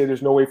quick to say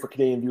there's no way for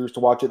Canadian viewers to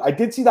watch it. I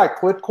did see that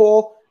clip,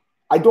 Cole.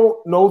 I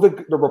don't know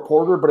the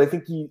reporter, but I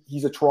think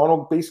he's a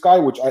Toronto-based guy,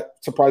 which I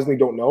surprisingly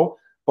don't know.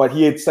 But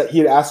he had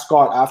asked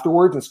Scott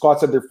afterwards, and Scott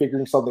said they're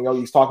figuring something out.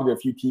 He's talking to a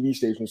few TV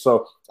stations.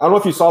 So I don't know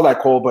if you saw that,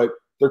 Cole, but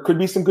there could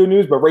be some good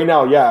news. But right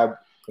now, yeah.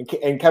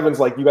 And Kevin's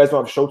like, you guys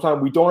don't have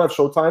Showtime. We don't have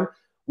Showtime.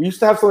 We used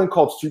to have something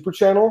called Super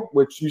Channel,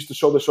 which used to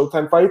show the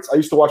Showtime fights. I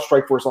used to watch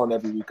Strikeforce on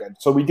every weekend.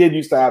 So we did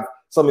used to have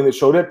something that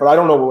showed it, but I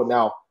don't know what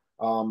now.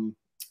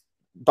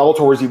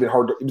 Bellator was even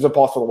hard. It was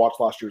impossible to watch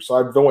last year, so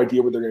I have no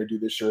idea what they're going to do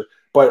this year.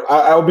 But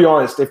I'll be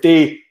honest, if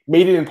they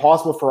made it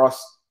impossible for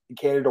us in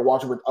Canada to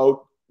watch it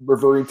without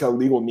reverting to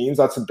legal means,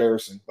 that's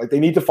embarrassing. Like, they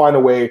need to find a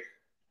way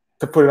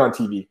to put it on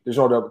TV. There's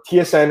no doubt.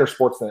 TSN or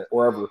Sportsnet,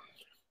 wherever.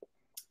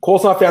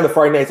 Cole's not a fan of the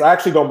Friday nights. I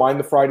actually don't mind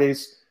the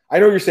Fridays. I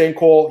know you're saying,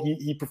 Cole,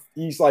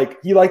 he's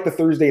like, he liked the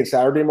Thursday and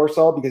Saturday,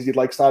 Marcel, because he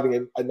likes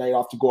having a night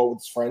off to go out with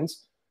his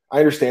friends. I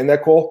understand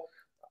that, Cole.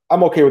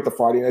 I'm okay with the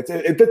Friday nights.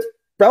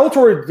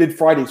 Bellator did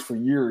Fridays for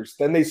years.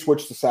 Then they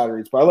switched to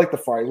Saturdays, but I like the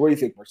Fridays. What do you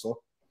think,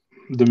 Marcel?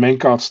 The main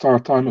card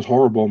start time is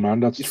horrible,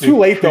 man. It's too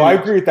late, though. I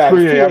agree with that.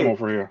 3 a.m.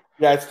 over here.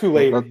 Yeah, it's too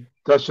late.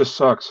 That just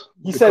sucks.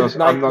 He said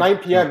 9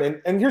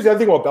 p.m. And here's the other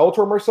thing about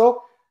Bellator,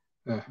 Marcel.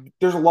 Yeah.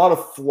 There's a lot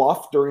of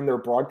fluff during their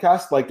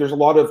broadcast. Like, there's a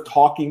lot of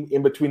talking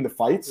in between the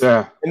fights.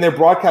 Yeah. And their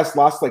broadcast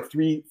lasts like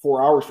 3-4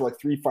 hours for like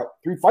three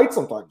fights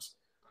sometimes.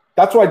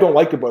 That's what I don't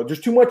like about it. There's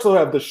too much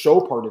of the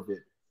show part of it.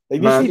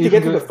 Like, you need to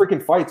get to the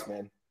freaking fights,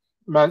 man.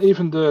 Man,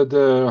 even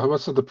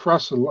the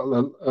press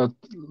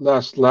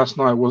last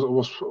night was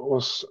very, it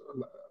was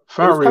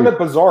kind of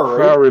bizarre,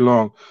 right? Very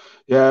long.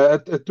 Yeah,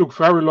 it took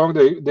very long.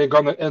 They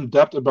gone in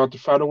depth about the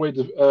featherweight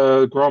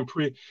Grand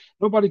Prix.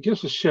 Nobody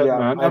gives a shit, Yeah,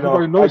 man. I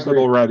Everybody know. I knows that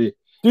agree. already. Dude,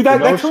 You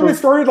that know, tournament so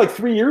started like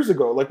 3 years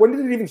ago. Like, when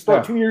did it even start?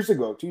 yeah. 2 years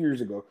ago. 2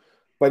 years ago.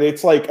 But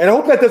it's like, and I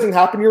hope that doesn't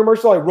happen here,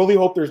 Marcel. I really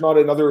hope there's not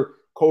another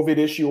COVID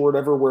issue or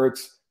whatever where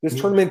it's this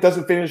Mhm. tournament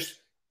doesn't finish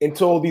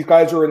until these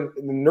guys are in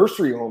the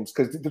nursery homes,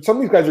 because some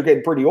of these guys are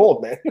getting pretty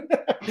old, man.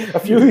 A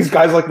few of these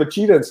guys like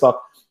Machida and stuff.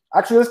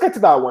 Actually, let's get to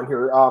that one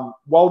here.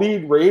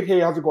 Waleed Raid,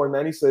 hey, how's it going,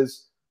 man? He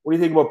says, what do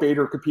you think about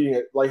Bader competing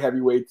at light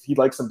heavyweight? He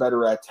likes him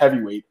better at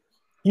heavyweight.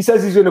 He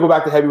says he's going to go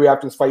back to heavyweight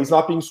after this fight. He's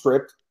not being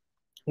stripped.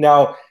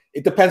 Now,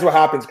 it depends what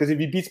happens, because if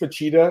he beats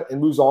Machida and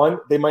moves on,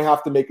 they might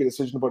have to make a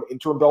decision about an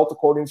interim belt,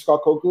 according to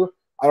Scott Coker.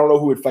 I don't know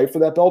who would fight for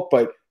that belt,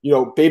 but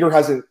Bader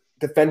hasn't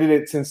defended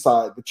it since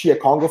the Chia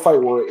Congo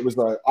fight, where it was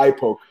the eye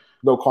poke,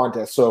 no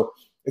contest. So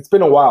it's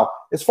been a while.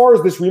 As far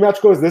as this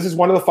rematch goes, this is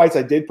one of the fights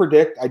I did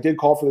predict. I did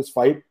call for this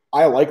fight.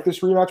 I like this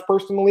rematch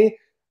personally,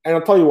 and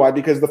I'll tell you why.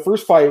 Because the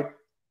first fight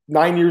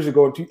 9 years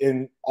ago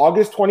in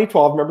August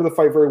 2012, remember the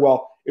fight very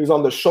well. It was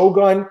on the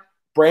Shogun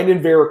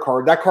Brandon Vera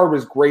card. That card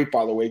was great,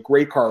 by the way.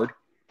 Great card.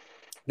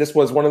 This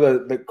was one of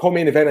the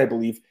co-main event, I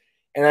believe.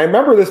 And I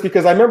remember this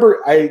because I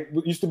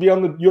used to be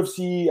on the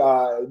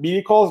UFC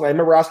media calls, and I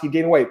remember asking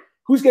Dana White,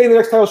 who's getting the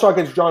next title shot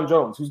against John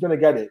Jones? Who's going to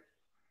get it?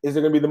 Is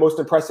it going to be the most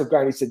impressive guy?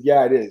 And he said,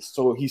 yeah, it is.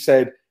 So he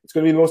said it's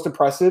going to be the most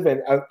impressive.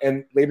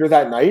 And later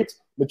that night,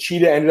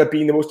 Machida ended up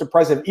being the most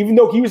impressive, even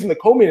though he was in the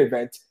co-main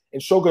event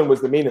and Shogun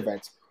was the main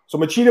event. So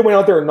Machida went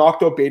out there and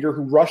knocked out Bader,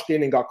 who rushed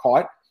in and got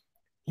caught.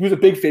 He was a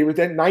big favorite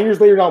then. 9 years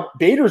later now,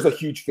 Bader's a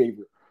huge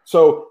favorite.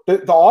 So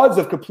the odds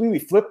have completely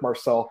flipped,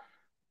 Marcel.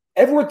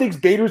 Everyone thinks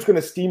Bader's going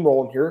to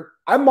steamroll him here.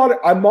 I'm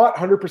not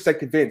 100%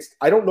 convinced.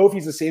 I don't know if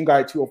he's the same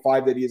guy at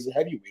 205 that he is at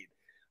heavyweight.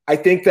 I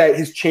think that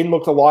his chin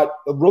looked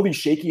really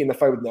shaky in the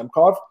fight with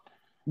Nemkov.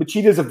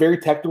 Machida is a very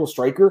technical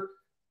striker.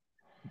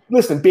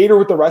 Listen, Bader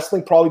with the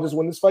wrestling probably doesn't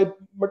win this fight,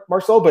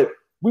 Marcel, but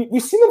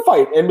we've seen him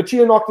fight, and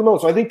Machida knocked him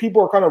out. So I think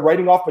people are kind of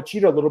writing off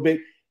Machida a little bit.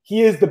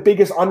 He is the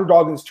biggest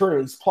underdog in this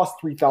tournament. He's plus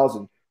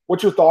 3,000.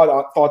 What's your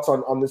thoughts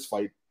on this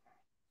fight?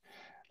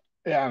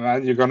 Yeah,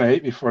 man, you're gonna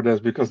hate me for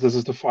this because this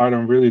is the fight I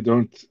really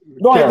don't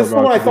No, care this is the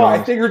about. one I To be thought. I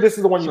honest, figured this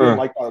is the one you so didn't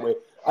like, by the way.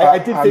 I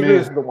did figure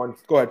this is the one.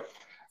 Go ahead.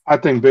 I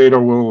think Bader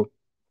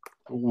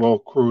will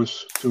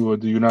cruise to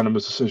the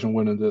unanimous decision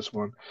win in this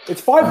one.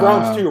 It's 5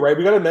 rounds too, right?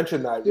 We got to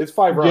mention that. It's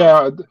 5 rounds.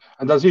 Yeah,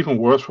 and that's even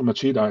worse for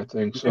Machida, I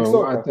think.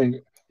 So I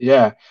think,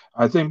 yeah,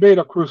 I think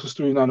Bader cruises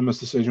to unanimous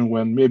decision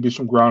win. Maybe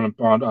some ground and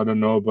pound, I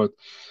don't know, but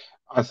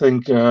I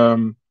think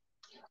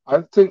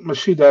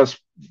Machida's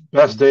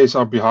best days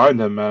are behind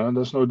him, man. And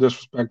there's no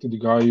disrespect to the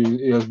guy.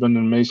 He has been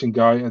an amazing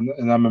guy in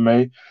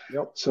MMA.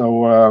 Yep.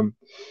 So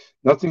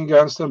nothing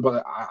against him,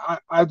 but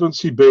I don't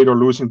see Bader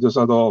losing this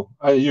at all.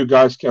 You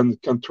guys can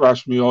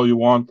trash me all you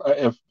want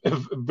if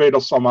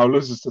Bader somehow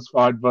loses this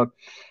fight, but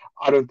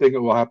I don't think it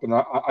will happen.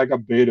 I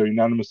got Bader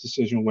unanimous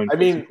decision win. I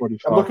mean,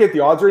 I'm looking at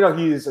the odds right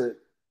now.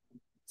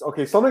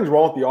 Okay, something's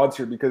wrong with the odds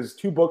here because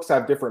two books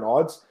have different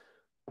odds.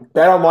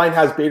 BetOnline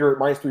has Bader at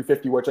minus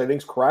 350, which I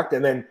think is correct,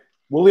 and then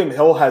William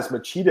Hill has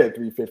Machida at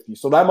 350.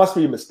 So that must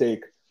be a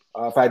mistake,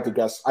 if I had to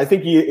guess. I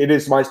think it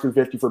is minus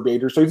 350 for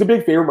Bader. So he's a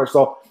big favorite,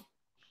 Marcel.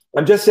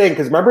 I'm just saying,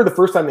 because remember the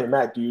first time they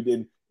met, dude,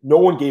 and no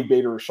one gave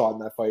Bader a shot in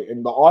that fight.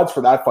 And the odds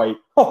for that fight,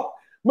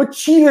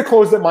 Machida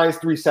closed at minus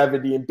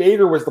 370, and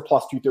Bader was the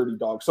plus 230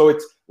 dog. So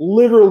it's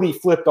literally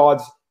flipped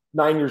odds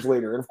 9 years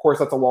later. And, of course,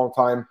 that's a long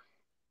time.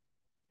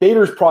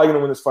 Bader's probably going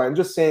to win this fight. I'm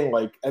just saying,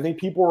 I think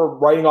people are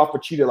writing off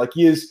Machida.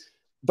 He is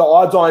the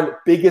odds-on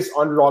biggest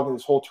underdog in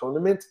this whole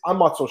tournament. I'm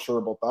not so sure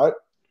about that.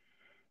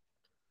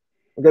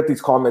 I'll get these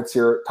comments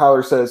here.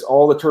 Tyler says,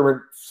 all the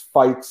tournament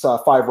fights,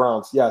 5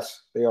 rounds.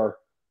 Yes, they are.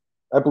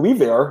 I believe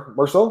they are,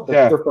 Marcel.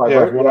 They're 5,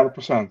 right?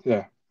 100%.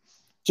 Yeah.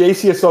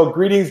 JCSL,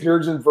 greetings,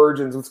 nerds and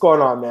virgins. What's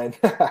going on, man?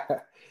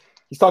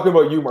 He's talking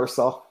about you,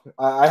 Marcel.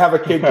 I have a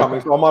kid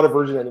coming, so I'm not a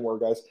virgin anymore,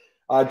 guys.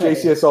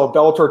 JCSL,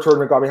 Bellator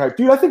tournament got me hyped.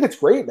 Dude, I think it's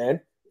great, man.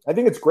 I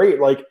think it's great.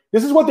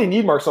 This is what they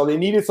need, Marcel. They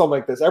needed something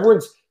like this.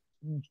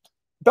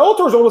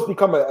 Bellator's almost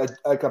become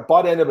a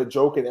butt end of a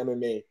joke in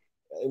MMA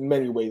in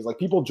many ways.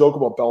 People joke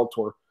about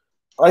Bellator.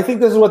 I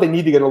think this is what they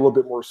need to get a little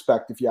bit more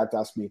respect, if you had to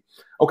ask me.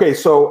 Okay,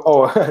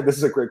 so, this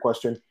is a great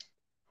question.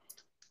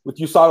 With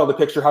USADA, the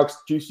picture, how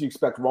juicy you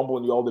expect Rumble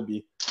and Yall to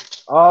be?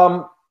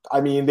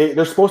 I mean,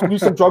 they're supposed to do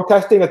some drug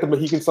testing at the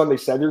Mohegan Sun. They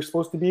said they're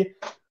supposed to be.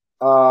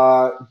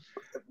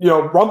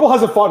 Rumble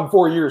hasn't fought in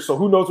 4 years, so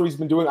who knows what he's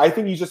been doing. I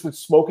think he's just been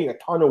smoking a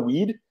ton of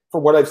weed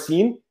from what I've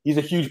seen. He's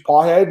a huge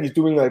pawhead. He's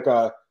doing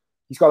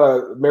he's got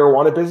a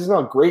marijuana business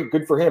now. Great,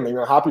 good for him. I'm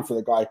happy for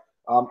the guy.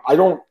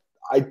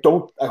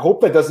 I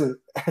hope that doesn't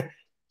 –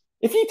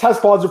 if he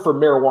tests positive for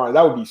marijuana,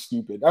 that would be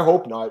stupid. I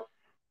hope not.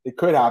 It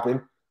could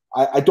happen.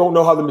 I don't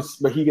know how the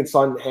Mohegan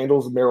Sun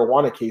handles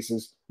marijuana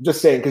cases. I'm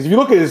just saying, because if you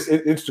look at his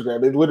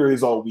Instagram, it literally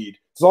is all weed.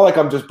 It's not like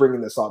I'm just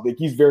bringing this up.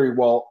 He's very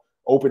well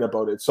open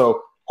about it.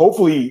 So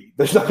hopefully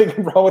there's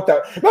nothing wrong with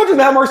that. Imagine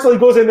that Marcel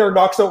goes in there and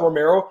knocks out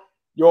Romero.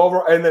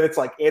 and then it's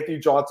like Anthony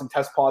Johnson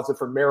test positive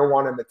for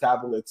marijuana and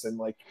metabolites, and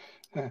like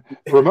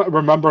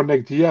remember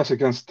Nick Diaz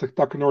against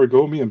Takanori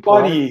Gomi and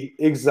Pride?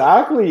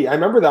 Exactly. I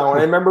remember that one.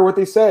 I remember what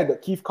they said.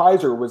 That Keith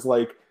Kaiser was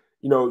like,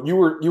 you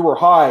were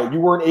high, you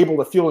weren't able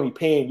to feel any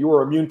pain, you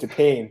were immune to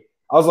pain.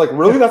 I was like,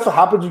 really? That's what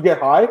happens? You get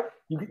high?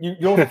 You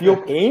don't feel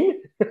pain?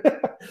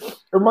 It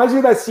reminds me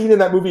of that scene in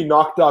that movie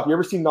Knocked Up. You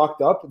ever seen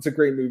Knocked Up? It's a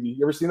great movie.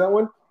 You ever seen that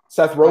one?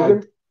 Seth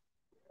Rogen?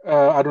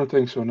 I don't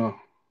think so, no.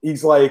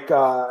 He's like,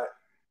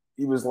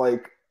 he was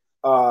like,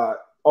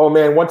 oh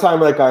man, one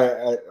time like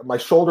my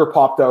shoulder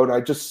popped out and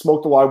I just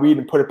smoked a lot of weed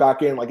and put it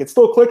back in. Like it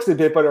still clicks a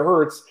bit, but it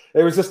hurts.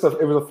 It was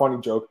a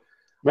funny joke.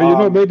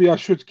 But maybe I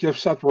should give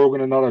Seth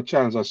Rogen another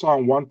chance. I saw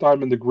him one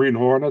time in The Green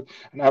Hornet,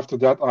 and after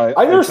that,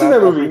 I never seen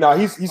that movie. No,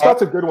 he's got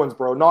some good ones,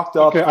 bro. Knocked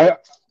Up. Okay,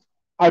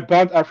 I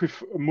banned every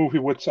movie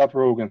with Seth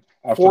Rogen.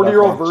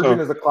 40-Year-Old Virgin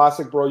is a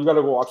classic, bro. You got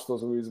to go watch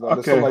those movies, man.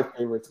 Okay. They're some of my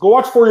favorites. Go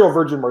watch 40-Year-Old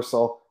Virgin,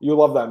 Marcel. You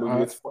love that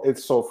movie.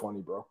 It's so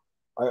funny, bro.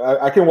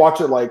 I can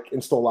watch it like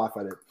and still laugh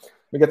at it.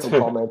 Let me get some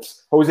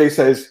comments. Jose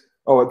says,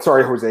 "Oh,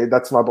 sorry, Jose.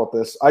 That's not about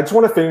this. I just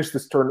want to finish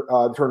this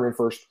tournament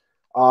first.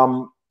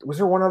 Was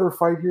there one other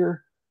fight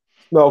here?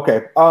 No,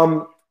 okay.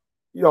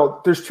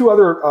 There's two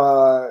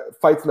other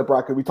fights in the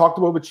bracket. We talked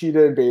about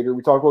Machida and Bader.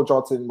 We talked about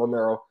Johnson and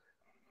Romero.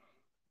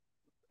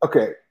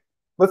 Okay,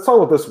 let's talk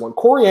about this one.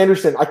 Corey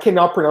Anderson. I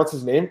cannot pronounce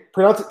his name.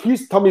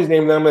 Please tell me his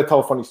name, and then I'm going to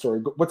tell a funny story.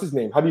 What's his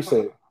name? How do you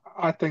say it?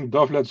 I think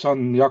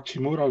Dovletsan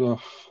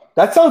Yakshimuradov.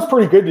 That sounds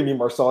pretty good to me,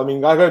 Marcel. I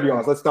mean, I got to be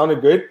honest. That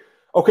sounded good.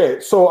 Okay,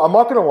 so I'm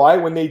not going to lie.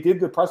 When they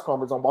did the press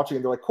conference, I'm watching it.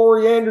 They're like,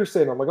 Corey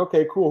Anderson. I'm like,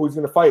 okay, cool. Who's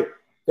going to fight?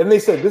 Then they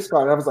said this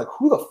guy, and I was like,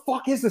 who the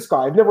fuck is this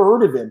guy? I've never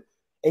heard of him.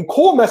 And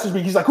Cole messaged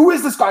me. He's like, who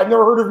is this guy? I've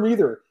never heard of him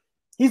either.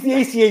 He's the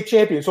ACA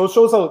champion. So it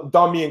shows how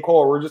dumb me and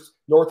Cole are. We're just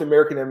North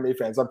American MMA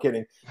fans. I'm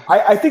kidding.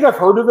 I think I've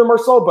heard of him,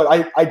 Marcel, but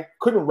I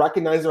couldn't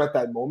recognize him at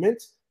that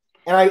moment.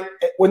 And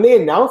when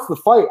they announced the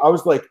fight, I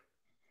was like,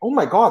 oh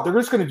my God, they're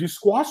just going to do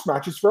squash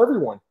matches for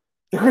everyone.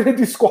 They're going to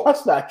do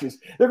squash matches.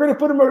 They're going to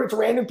put him against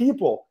random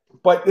people.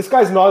 But this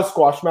guy's not a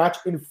squash match.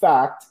 In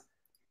fact,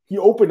 he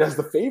opened as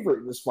the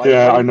favorite in this fight.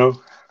 Yeah, right? I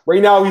know.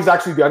 Right now, he's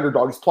actually the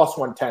underdog. He's plus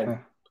 110.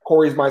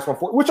 Corey's minus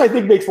 140, which I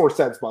think makes more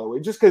sense, by the way,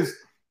 just because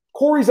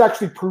Corey's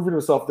actually proven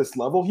himself at this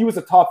level. He was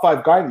a top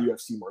 5 guy in the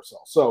UFC,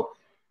 Marcel. So,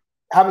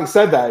 having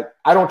said that,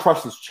 I don't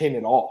trust his chin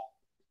at all.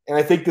 And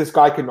I think this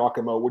guy can knock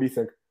him out. What do you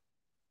think?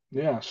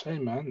 Yeah,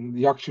 same, man.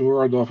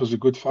 Yakshimuradov is a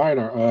good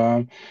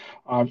fighter.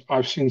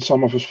 I've seen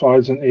some of his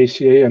fights in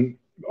ACA and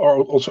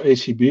also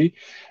ACB.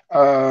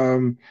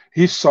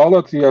 He's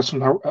solid. He has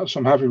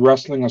some heavy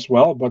wrestling as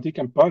well, but he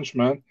can punch,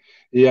 man.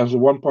 He has a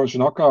one-punch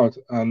knockout.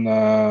 And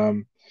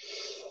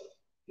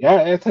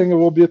I think it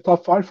will be a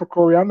tough fight for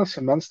Corey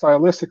Anderson, man.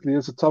 Stylistically,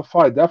 it's a tough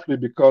fight,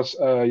 definitely, because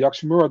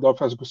Yakshimuradov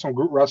has some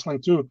good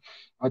wrestling too.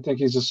 I think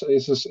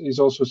he's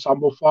also a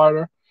sambo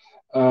fighter.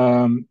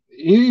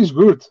 He's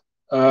good.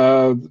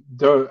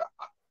 The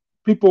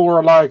people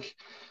were like,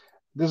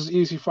 "This is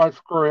easy fight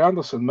for Corey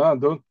Anderson, man.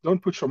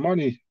 Don't put your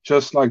money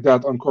just like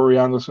that on Corey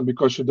Anderson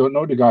because you don't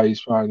know the guy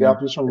he's fighting.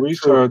 Do some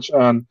research,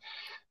 and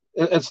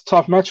it's a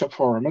tough matchup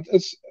for him.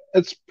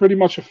 It's pretty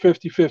much a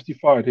 50-50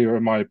 fight here,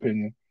 in my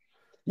opinion."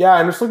 Yeah,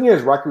 I'm just looking at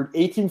his record: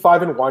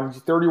 18-5-1.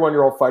 He's a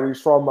 31-year-old fighter.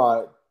 He's from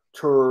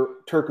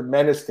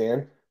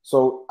Turkmenistan.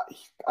 So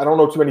I don't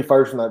know too many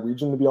fighters from that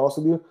region, to be honest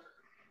with you.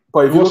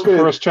 But if you look at the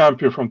first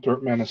champion from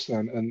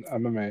Turkmenistan in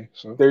MMA.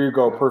 So there you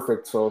go,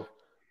 perfect. So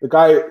the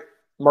guy,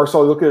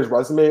 Marcel, look at his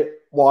resume, a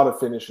lot of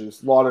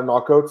finishes, a lot of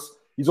knockouts.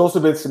 He's also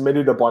been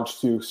submitted a bunch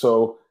too,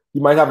 so he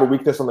might have a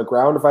weakness on the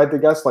ground if I had to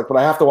guess. But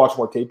I have to watch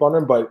more tape on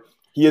him. But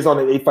he is on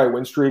an 8-fight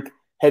win streak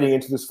heading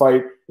into this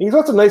fight. And he's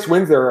got some nice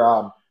wins there.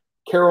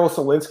 Karol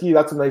Solinsky,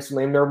 that's a nice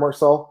name there,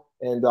 Marcel.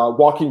 And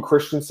Joaquin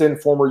Christensen,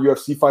 former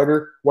UFC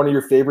fighter, one of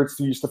your favorites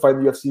who used to fight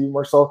in the UFC,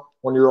 Marcel,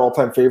 one of your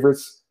all-time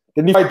favorites.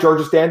 Didn't he fight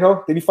Georges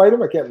Stanhope? Did he fight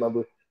him? I can't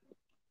remember.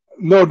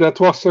 No, that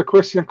was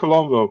Christian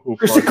Colombo who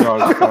fought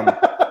Georges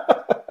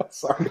Stanhope.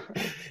 Sorry.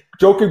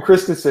 Joaquin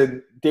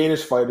Christensen,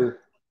 Danish fighter.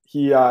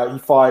 He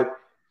fought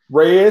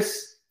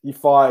Reyes, he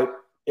fought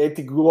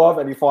Antigulov,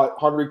 and he fought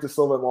Henrique de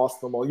Silva and lost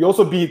them all. He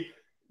also beat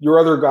your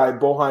other guy,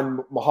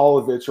 Bohan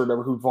Mahalovic, or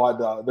whatever, who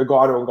fought the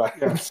Gano guy.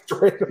 Yeah.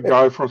 The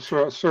guy from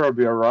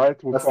Serbia, right?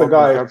 That's the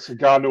guy. Against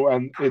Gano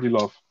and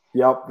Edilov.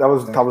 Yep, that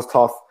was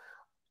tough.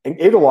 And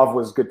Adolov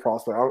was a good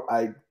prospect.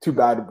 Too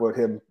bad about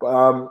him.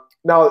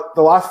 Now,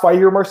 the last fight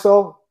here,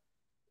 Marcel,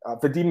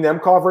 Vadim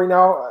Nemkov right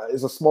now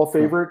is a small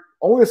favorite.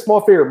 Only a small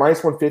favorite,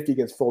 minus 150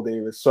 against Phil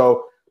Davis.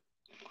 So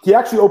he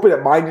actually opened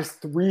at minus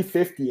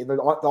 350, and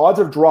the odds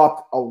have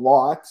dropped a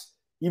lot,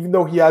 even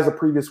though he has a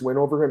previous win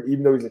over him,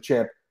 even though he's a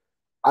champ.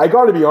 I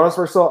got to be honest,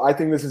 Marcel, I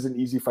think this is an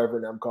easy fight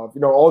for Nemkov.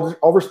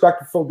 All respect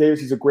to Phil Davis.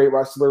 He's a great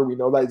wrestler. We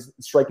know that his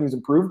striking's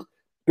improved.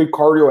 Good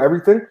cardio,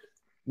 everything.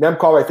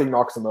 Nemkov, I think,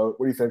 knocks him out.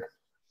 What do you think?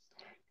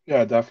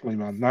 Yeah, definitely,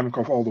 man.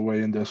 Nemkov all the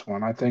way in this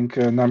one. I think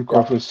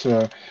Nemkov is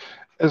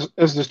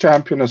the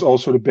champion, is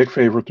also the big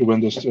favorite to win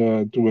this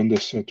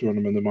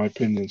tournament, in my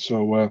opinion.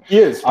 So he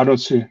is. I don't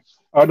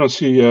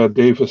see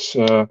Davis.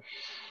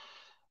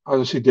 I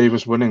don't see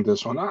Davis winning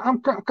this one.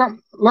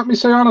 Let me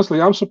say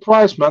honestly, I'm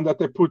surprised, man, that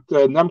they put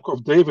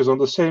Nemkov Davis on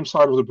the same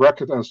side of the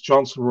bracket as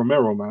Johnson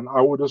Romero, man.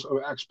 I would just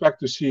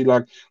expect to see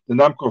like the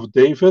Nemkov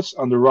Davis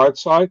on the right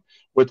side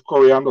with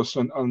Corey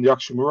Anderson and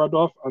Yaksi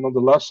Muradov, and on the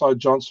left side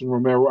Johnson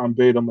Romero and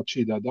Beta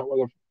Machida. That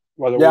would have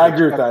what I Yeah, would I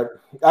agree with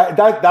expect.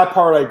 that. That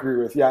part I agree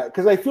with. Yeah,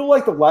 because I feel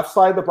like the left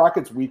side of the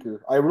bracket's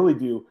weaker. I really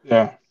do.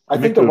 Yeah, I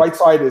me think the too. right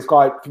side has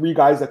got three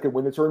guys that could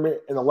win the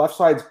tournament, and the left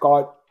side's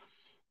got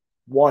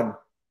one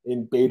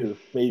in Bader,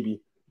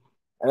 maybe.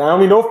 And I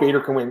don't even know if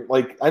Bader can win.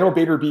 Like, I know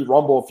Bader beat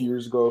Rumble a few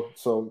years ago,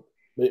 so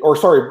or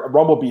sorry,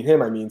 Rumble beat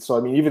him. I mean, so I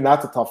mean, even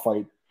that's a tough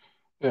fight.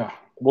 Yeah,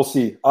 We'll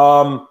see.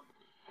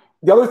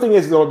 The other thing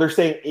is, though, they're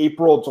saying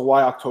April,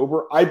 July,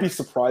 October. I'd be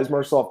surprised,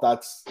 Marcel, if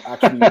that's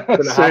actually going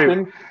to same.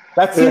 happen.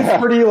 That seems Yeah,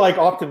 pretty like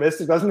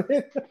optimistic, doesn't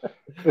it?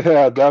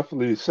 yeah,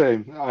 definitely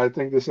same. I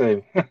think the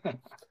same.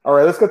 All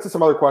right, let's get to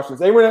some other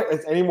questions. Anyone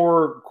has any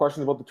more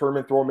questions about the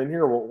tournament? Throw them in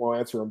here. We'll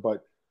answer them.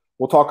 But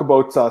we'll talk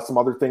about some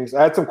other things.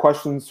 I had some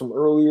questions from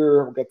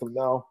earlier. We'll get them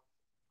now.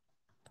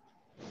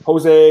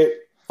 Jose,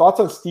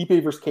 thoughts on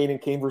Stipe versus Kane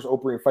and Kane versus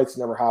Opening fights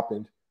that never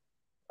happened?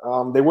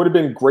 They would have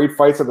been great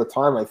fights at the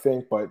time, I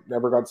think, but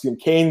never got to see them.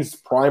 Kane's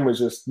prime was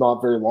just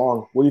not very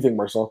long. What do you think,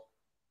 Marcel?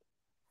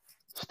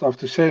 It's tough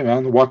to say,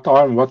 man. What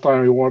time? What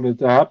time you want it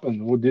to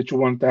happen? What did you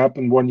want it to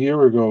happen 1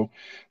 year ago?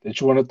 Did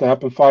you want it to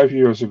happen 5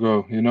 years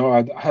ago?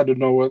 I don't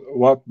know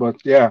what, but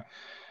yeah.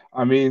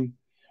 I mean,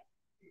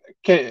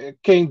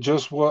 Kane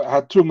just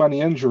had too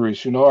many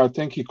injuries. I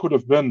think he could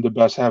have been the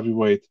best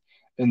heavyweight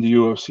in the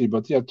UFC,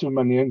 but he had too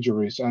many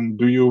injuries. And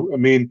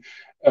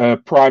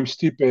prime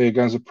Stipe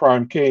against a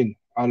prime Kane?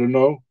 I don't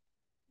know.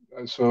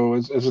 So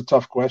it's a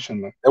tough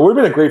question, man. It would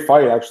have been a great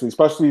fight, actually,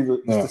 especially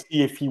just to Yeah.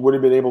 see if he would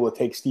have been able to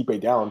take Stipe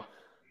down.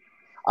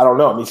 I don't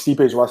know. I mean,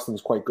 Stipe's wrestling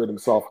is quite good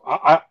himself.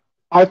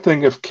 I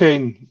think if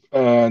Kane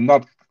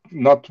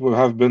not would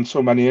have been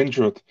so many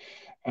injured,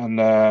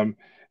 and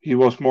he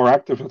was more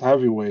active at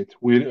heavyweight,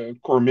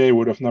 Cormier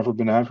would have never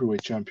been a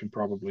heavyweight champion.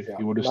 Probably Yeah,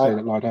 he would have stayed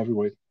at light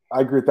heavyweight.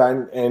 I agree with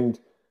that. And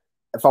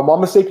if I'm not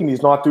mistaken,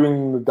 he's not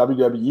doing the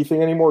WWE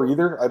thing anymore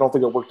either. I don't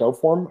think it worked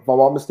out for him. If I'm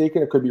not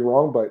mistaken, it could be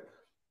wrong, but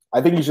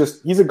I think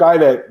he's a guy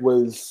that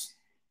was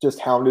just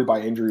hounded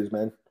by injuries,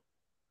 man.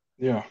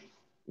 Yeah.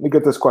 Let me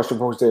get this question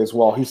from Jose as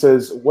well. He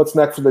says, "What's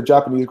next for the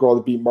Japanese girl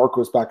that beat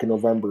Marcos back in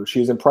November? She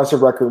has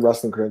impressive record in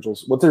wrestling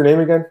credentials. What's her name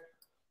again?"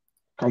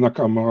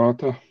 Kanaka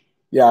Murata.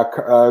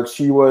 Yeah,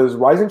 she was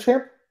Rising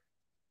champ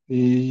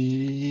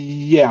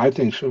Yeah, I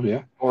think so.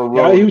 Yeah. or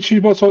Yeah. Road. She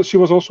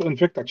was also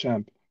Invicta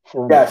champ.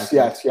 Former, I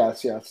think.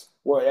 Yes.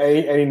 Well,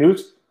 any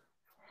news?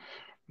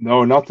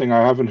 No, nothing.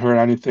 I haven't heard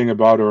anything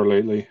about her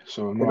lately,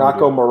 so no Kanako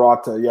idea.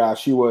 Murata. Yeah,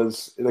 she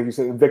was, like you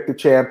said, Invicta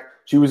champ.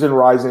 She was in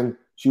Rising.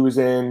 She was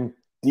in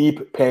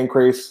Deep,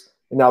 Pancrase,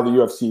 and now the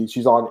UFC.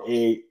 She's on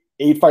a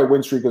 8-fight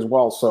win streak as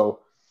well. So,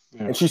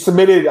 Yeah. and she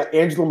submitted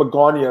Angela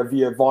Magana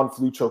via Von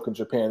Fluchoke in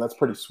Japan. That's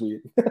pretty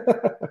sweet.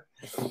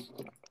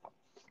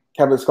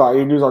 Kevin Scott,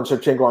 any news on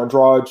Shevchenko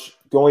Andrade?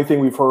 The only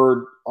thing we've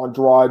heard,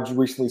 Andrade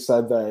recently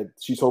said that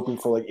she's hoping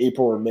for like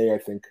April or May, I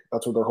think.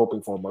 That's what they're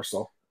hoping for,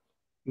 Marcel.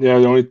 Yeah,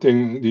 the only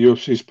thing the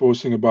UFC is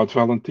posting about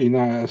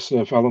Valentina is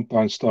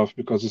Valentine stuff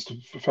because it's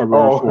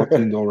February Oh,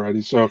 14th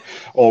already. So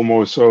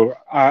almost. So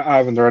I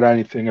haven't heard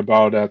anything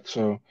about that.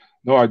 So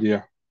no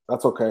idea.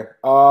 that's okay.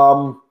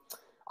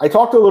 I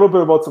talked a little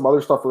bit about some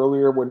other stuff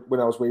earlier when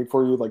I was waiting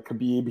for you, like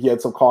Khabib. He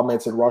had some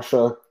comments in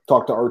Russia.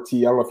 Talked to RT.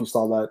 I don't know if you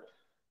saw that.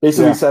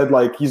 Basically Yeah. said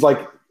like he's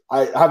like,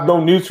 I have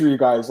no news for you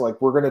guys.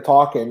 Like we're gonna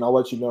talk and I'll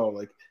let you know.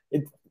 Like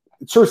it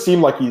sure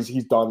seemed like he's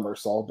done,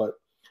 Marcel, but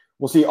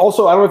we'll see.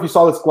 Also, I don't know if you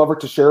saw this Glover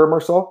Teixeira,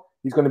 Marcel.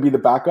 He's going to be the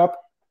backup.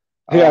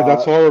 Yeah,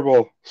 that's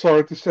horrible.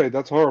 Sorry to say,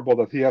 that's horrible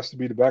that he has to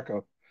be the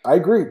backup. I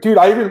agree, dude.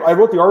 I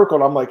wrote the article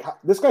and I'm like,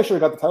 this guy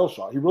should have got the title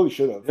shot. He really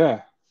should have.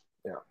 Yeah.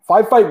 Yeah.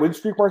 5-fight win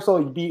streak, Marcel.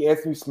 He beat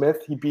Anthony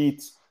Smith. He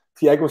beats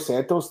Thiago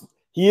Santos.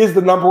 He is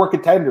the number one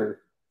contender.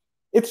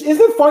 Isn't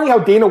it funny how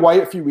Dana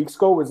White a few weeks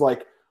ago was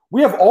like,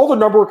 we have all the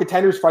number one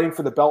contenders fighting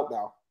for the belt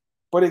now.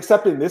 But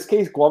except in this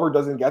case, Glover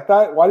doesn't get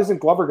that. Why doesn't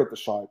Glover get the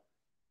shot?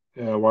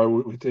 Yeah, why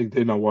would we take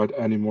Dana White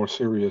any more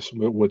serious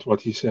with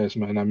what he says,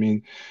 man? I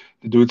mean,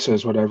 the dude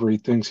says whatever he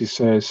thinks he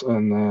says,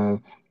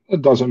 and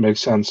it doesn't make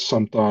sense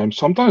sometimes.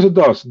 Sometimes it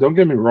does. Don't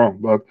get me wrong,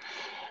 but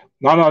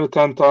 9 out of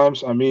 10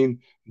 times, I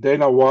mean,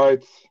 Dana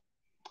White,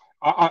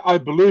 I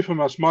believe him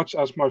as much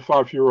as my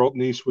 5-year-old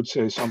niece would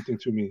say something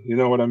to me. You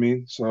know what I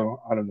mean?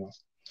 So I don't know.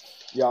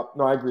 Yeah,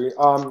 no, I agree.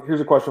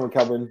 Here's a question with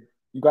Kevin.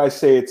 You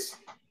guys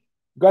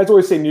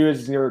always say Nunes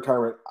is near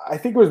retirement. I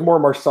think it was more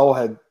Marcel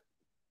had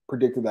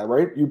predicted that,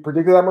 right? You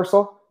predicted that,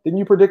 Marcel? Didn't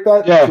you predict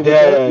that?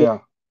 Yeah.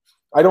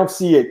 I don't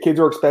see it. Kids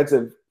are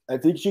expensive. I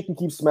think she can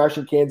keep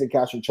smashing cans and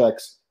cashing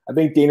checks. I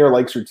think Dana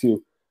likes her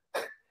too.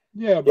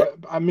 Yeah, but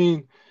I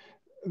mean,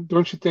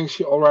 don't you think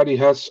she already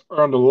has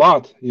earned a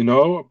lot?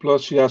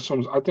 Plus she has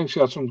some. I think she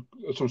has some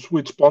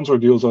sweet sponsor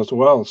deals as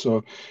well.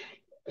 So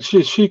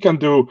she can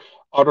do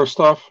other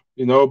stuff,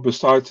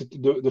 besides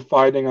the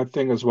fighting, I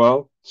think as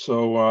well.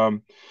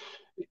 So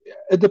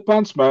It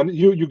depends, man.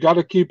 You got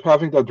to keep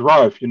having that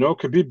drive.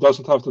 Khabib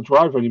doesn't have the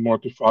drive anymore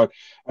to fight,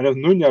 and if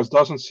Nunez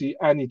doesn't see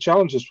any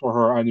challenges for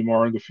her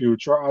anymore in the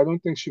future, I don't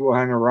think she will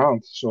hang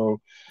around. So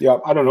Yeah.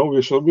 I don't know.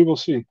 We will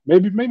see.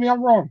 Maybe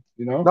I'm wrong.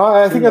 No,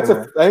 I think Maybe I'm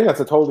wrong. I think that's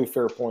a totally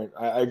fair point.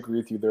 I agree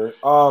with you there.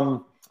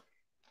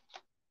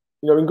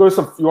 We can go to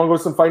some. You want to go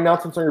to some fight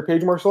announcements on your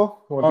page,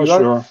 Marcel? You want to Oh,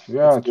 do that? sure.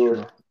 Yeah, Let's do sure.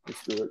 it.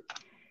 Let's do it.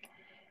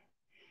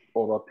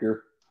 Hold up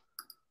here.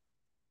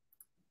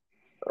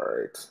 All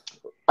right.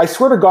 I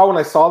swear to God, when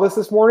I saw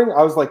this morning,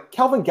 I was like,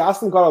 Kelvin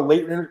Gastelum got a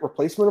late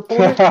replacement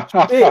opponent?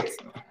 Shit.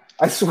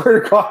 I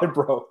swear to God,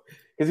 bro.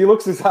 Because he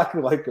looks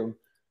exactly like him.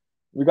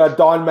 We got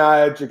Don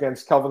Madge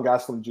against Kelvin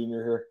Gastelum Jr.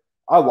 here.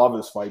 I love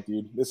this fight,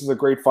 dude. This is a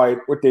great fight.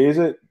 What day is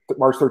it?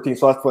 March 13th.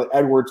 So that's the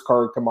Edwards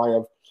card,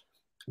 Kamayev.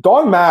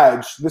 Don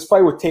Madge, this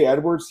fight with Tay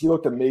Edwards, he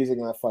looked amazing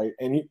in that fight.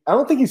 And I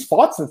don't think he's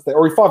fought since then.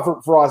 Or he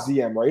fought for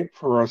Aziem, right?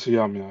 For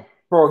Aziem, yeah.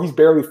 Bro, he's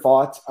barely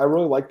fought. I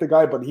really like the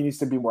guy, but he needs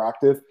to be more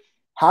active.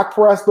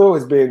 Haqparast, though,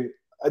 has been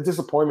a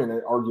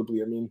disappointment,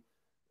 arguably. I mean,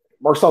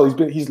 Marcel,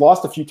 he's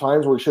lost a few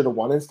times where he should have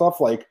won and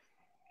stuff. Like,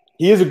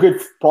 he is a good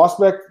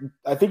prospect.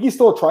 I think he's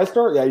still a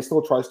TriStar. Yeah, he's still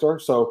a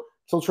TriStar. So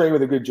still training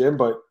with a good gym,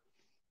 but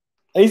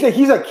and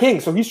he's at King,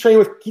 so he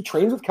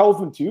trains with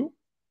Kelvin too.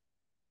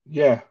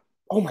 Yeah.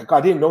 Oh my God,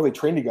 I didn't know they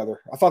trained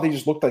together. I thought they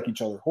just looked like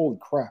each other. Holy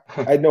crap.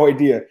 I had no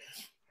idea.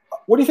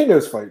 What do you think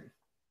of this fight?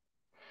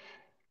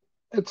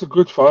 It's a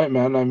good fight,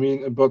 man. I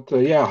mean, but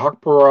yeah,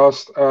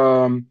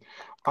 Haqparast,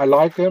 I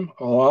like him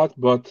a lot,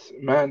 but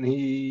man,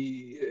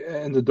 he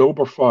in the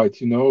Dober fight,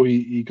 he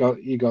got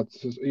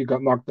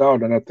knocked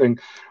out, and I think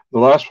the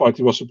last fight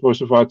he was supposed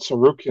to fight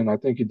Sarukian. I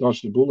think he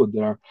dodged the bullet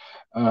there.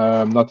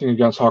 Nothing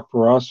against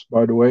Haqparast,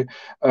 by the way.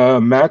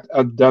 Matt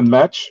then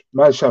match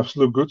has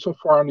looked good so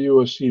far in the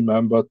UFC,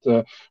 man, but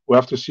we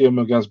have to see him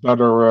against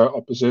better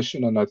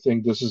opposition, and I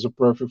think this is a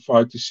perfect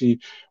fight to see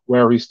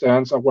where he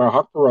stands and where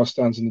Haqparast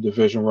stands in the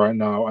division right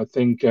now. I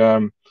think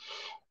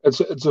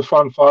it's a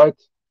fun fight.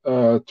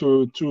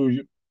 Two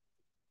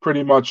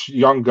pretty much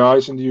young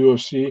guys in the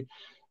UFC,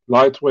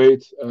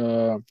 lightweight.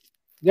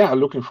 Yeah,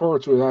 looking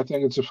forward to it. I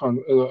think it's a fun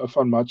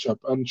matchup.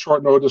 And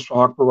short notice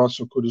for Haqparast,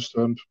 so kudos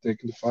to him for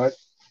taking the fight.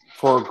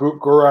 For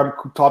Guram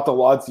topped the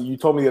odds. You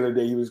told me the other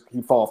day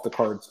he fell off the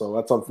card, so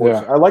that's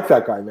unfortunate. Yeah. I like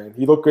that guy, man.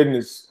 He looked good in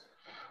his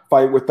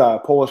fight with the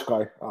Polish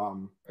guy.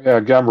 Yeah,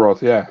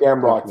 Gamrot. Yeah,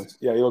 Gamrot.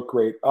 Exactly. Yeah, he looked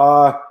great.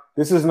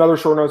 This is another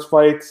short notice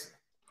fight.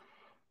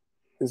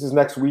 This is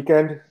next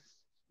weekend.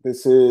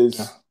 This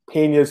is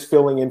Pena's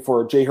filling in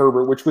for Jay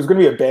Herbert, which was going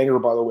to be a banger,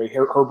 by the way.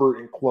 Herbert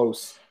and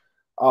Close.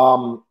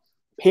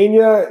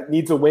 Pena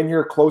needs a win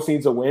here. Close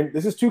needs a win.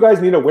 This is two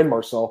guys need a win,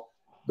 Marcel.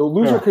 The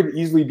loser could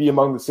easily be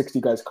among the 60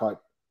 guys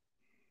cut.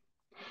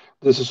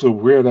 This is a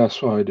weird ass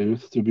fight,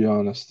 dude. To be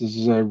honest, this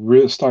is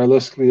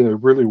stylistically a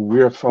really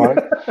weird fight.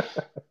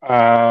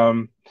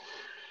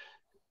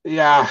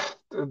 Yeah,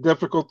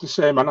 difficult to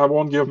say, man. I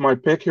won't give my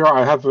pick here.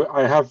 I have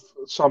a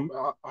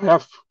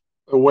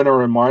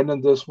winner in mind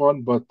in this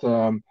one, but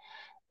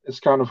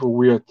it's kind of a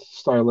weird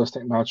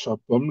stylistic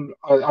matchup.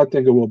 I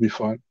think it will be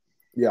fun.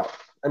 Yeah,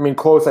 I mean,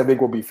 Close I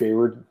think will be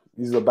favored.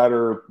 He's a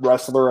better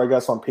wrestler, I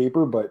guess, on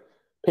paper, but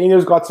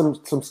Pena's got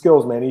some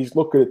skills, man. He's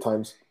looked good at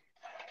times.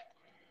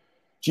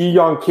 Ji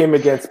Young Kim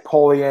against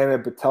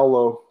Poliana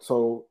Botello.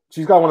 So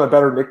she's got one of the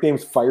better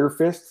nicknames, Fire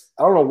Fist.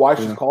 I don't know why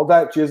she's called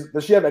that.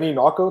 Does she have any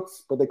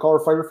knockouts? But they call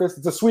her Fire Fist.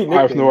 It's a sweet nickname.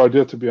 I have no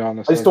idea, to be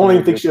honest. I just don't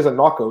even think she has a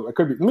knockout. I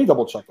could be. Let me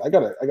double check. I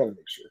gotta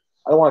make sure.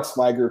 I don't want to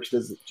slag her if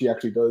she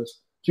actually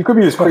does. She could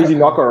be this crazy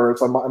knockout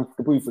artist. I'm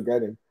completely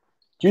forgetting.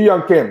 Ji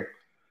Young Kim.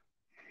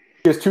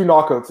 She has 2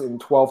 knockouts in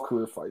 12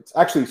 career fights.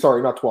 Actually,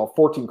 sorry, not 12,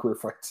 14 career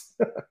fights.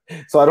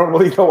 So I don't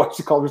really know why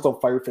she called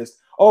herself Fire Fist.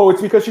 Oh,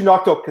 it's because she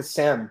knocked out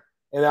Kassem.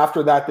 And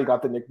after that, they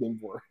got the nickname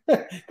for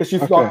her. Because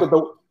she's knocked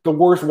out the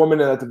worst woman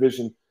in that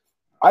division.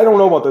 I don't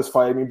know about this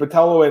fight. I mean,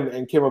 Botello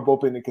and Kim have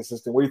both been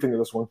inconsistent. What do you think of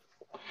this one?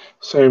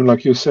 Same,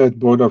 like you said,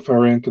 both are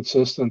very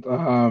inconsistent.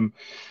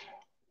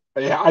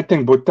 Yeah, I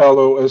think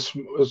Botello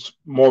is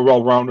more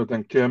well-rounded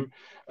than Kim.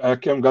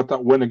 Kim got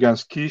that win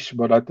against Kish,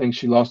 but I think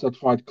she lost that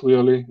fight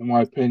clearly, in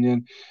my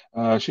opinion.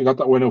 She got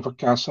that win over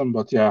Kassem,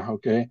 but yeah,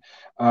 okay.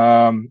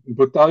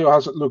 Botello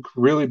hasn't looked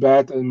really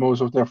bad in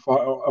most of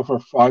her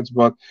fights,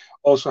 but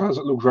also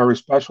hasn't looked very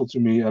special to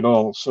me at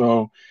all.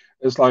 So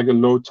it's like a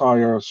low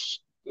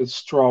tires,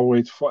 it's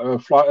strawweight,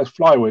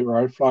 flyweight,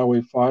 right?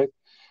 Flyweight fight.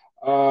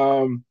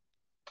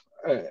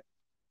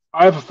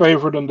 I have a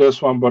favorite in this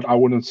one, but I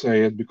wouldn't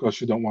say it because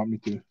you don't want me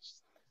to.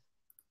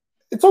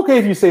 It's okay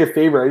if you say a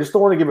favorite. I just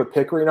don't want to give a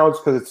pick right now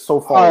just because it's so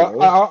far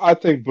away. I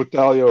think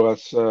Botello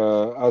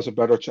has a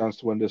better chance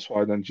to win this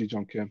fight than Ji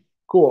Young Kim.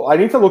 Cool. I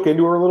need to look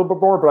into her a little bit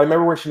more, but I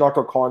remember when she knocked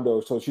out Kondo,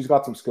 so she's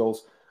got some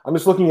skills. I'm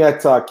just looking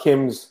at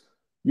Kim's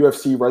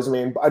UFC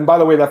resume, and by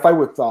the way, that fight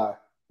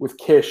with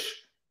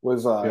Kish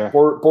was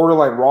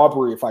borderline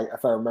robbery, if I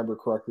remember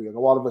correctly. Like, a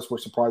lot of us were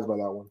surprised by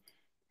that one.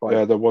 But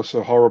Yeah, that was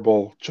a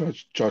horrible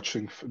judge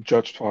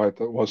fight.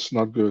 That was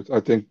not good. I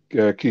think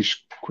Keish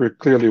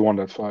clearly won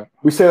that fight.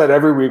 we say that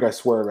every week, I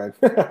swear, man.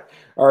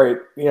 All right.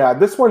 Yeah,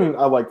 this one,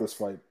 I like this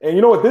fight. And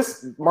you know what?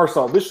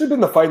 Marcel, this should have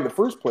been the fight in the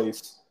first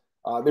place.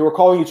 They were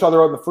calling each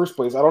other out in the first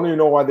place. I don't even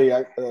know why they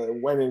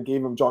went and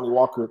gave him Johnny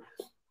Walker.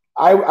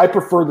 I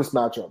prefer this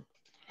matchup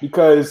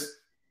because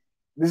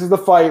this is the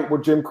fight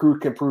where Jim Crute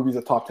can prove he's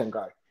a top 10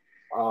 guy,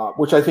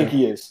 which I think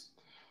he is.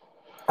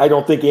 I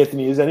don't think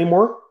Anthony is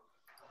anymore.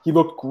 He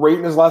looked great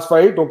in his last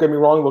fight. Don't get me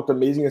wrong. He looked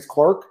amazing as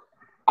Clark.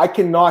 I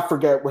cannot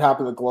forget what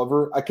happened to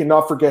Glover. I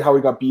cannot forget how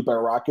he got beat by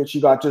Rakic.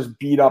 He got just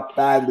beat up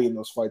badly in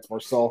those fights,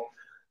 Marcel.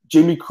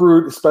 Jimmy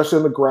Crute, especially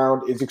on the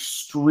ground, is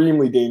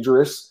extremely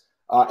dangerous,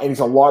 and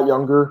he's a lot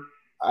younger.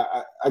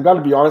 I got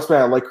to be honest,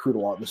 man, I like Crute a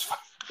lot in this fight.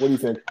 What do you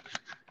think?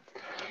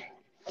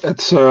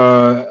 It's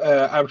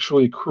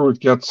actually Crute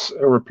gets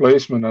a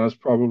replacement, and it's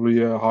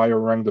probably a higher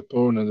ranked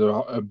opponent,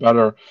 a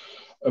better.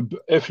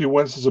 If he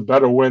wins, it's a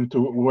better win to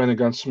win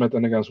against Smith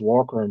and against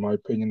Walker, in my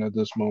opinion, at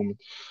this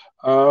moment.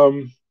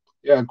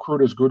 Yeah,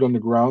 Crute is good on the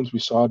ground. We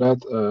saw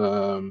that.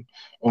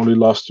 Only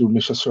lost to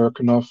Misha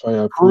Serkinov.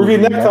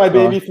 Peruvian necktie,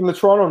 baby, from the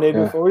Toronto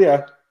native. Yeah. Oh,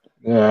 yeah.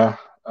 Yeah.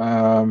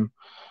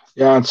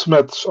 Yeah, and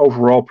Smith's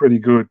overall pretty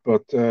good,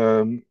 but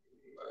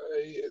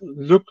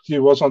he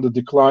was on the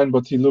decline,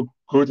 but he looked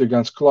good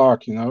against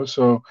Clark,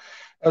 So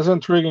as an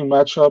intriguing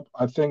matchup,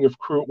 I think if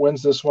Crute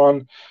wins this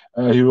one,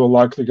 he will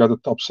likely get a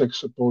top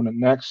 6 opponent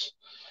next.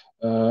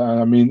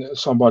 I mean,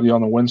 somebody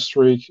on a win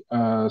streak.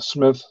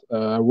 Smith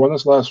won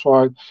his last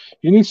fight.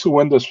 He needs to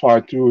win this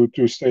fight to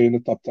stay in the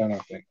top 10, I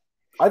think.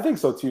 I think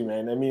so too,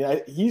 man. I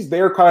mean, he's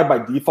there kind of by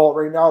default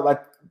right now.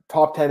 That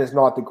top 10 is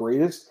not the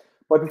greatest.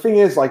 But the thing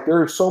is, like,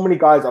 there are so many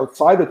guys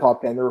outside the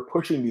top 10 that are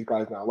pushing these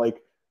guys now,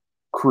 like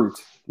Crute,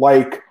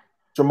 like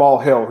Jamal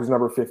Hill, who's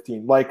number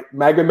 15, like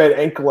Magomed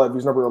Ankalaev,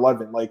 who's number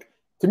 11. Like,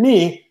 to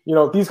me,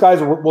 these guys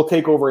will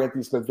take over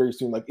Anthony Smith very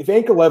soon. Like, if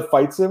Ankalaev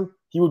fights him,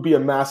 he would be a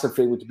massive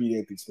favorite to beat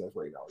Anthony Smith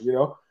right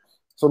now,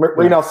 So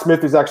right now,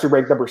 Smith is actually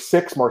ranked number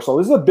 6, Marcel.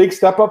 This is a big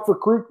step up for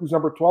Crute, who's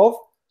number 12.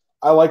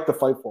 I like the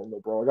fight for him, though,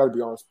 bro. I got to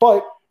be honest.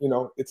 But,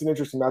 it's an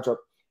interesting matchup.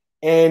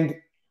 And,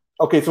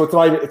 okay, so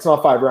it's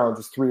not 5 rounds.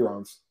 It's 3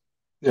 rounds.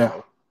 Yeah.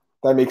 So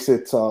that makes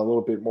it a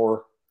little bit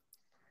more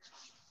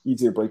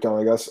easy to break down,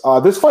 I guess.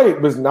 This fight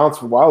was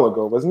announced a while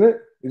ago, wasn't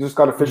it? It just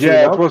got officially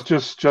announced? It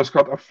was just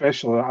got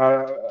official.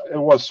 It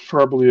was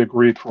verbally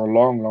agreed for a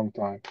long, long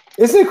time.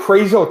 Isn't it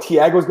crazy how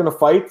Thiago's going to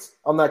fight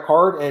on that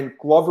card and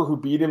Glover, who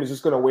beat him, is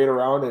just going to wait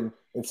around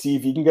and see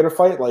if he can get a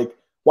fight? Like,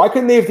 why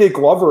couldn't they have did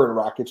Glover and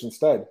Rakic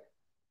instead?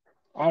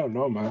 I don't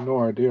know, man.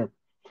 No idea.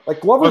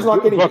 Like, Glover's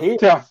not getting paid.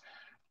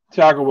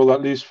 Thiago will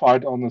at least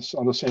fight on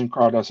the same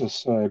card as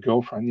his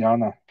girlfriend,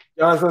 Yana.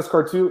 Yana's on this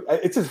card too. I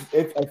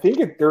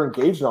think they're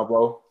engaged now,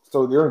 bro.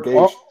 So they're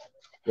engaged.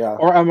 Yeah.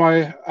 Or am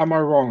I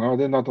wrong? Are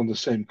they not on the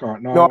same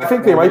card? No, I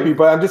think they might be,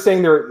 but I'm just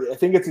saying I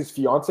think it's his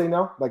fiance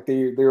now. Like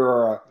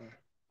they're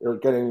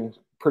getting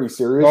pretty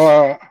serious.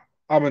 No,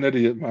 I'm an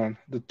idiot, man.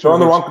 They're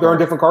on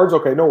different cards.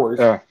 Okay, no worries.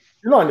 Yeah.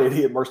 You're not an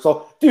idiot,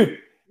 Marcel. Dude,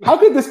 how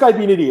could this guy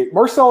be an idiot?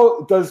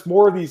 Marcel does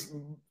more of these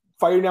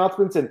fight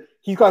announcements, and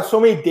he's got so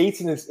many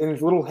dates in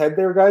his little head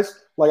there, guys.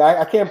 Like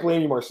I can't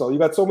blame you, Marcel. You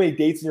got so many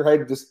dates in your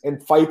head,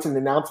 and fights and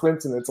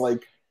announcements, and it's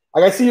like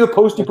I see the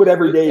post you put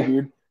every day,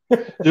 dude.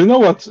 You know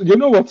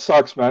what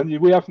sucks, man?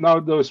 We have now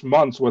those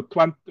months with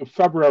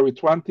February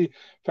 20,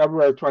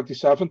 February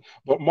 27,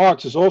 but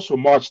March is also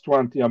March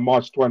 20 and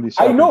March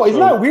 27. I know, isn't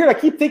that weird? I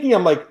keep thinking,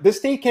 I'm like,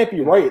 this date can't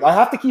be right. I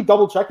have to keep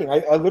double checking.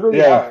 I literally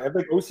have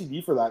like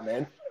OCD for that,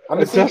 man.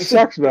 It just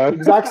sucks, man.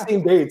 Exact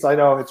same dates. I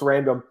know, it's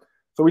random.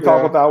 So we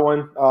talked about that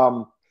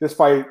one. This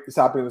fight is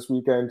happening this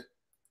weekend.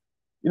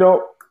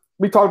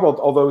 We talked about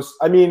all those.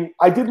 I mean,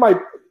 I did my.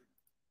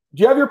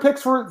 Do you have your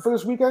picks for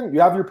this weekend?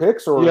 You have your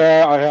picks, or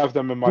yeah, I have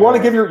them in my. You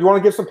want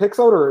to give some picks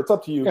out, or it's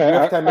up to you? Yeah, you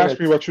have 10 minutes.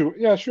 Ask me what you.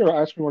 Yeah, sure.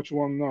 Ask me what you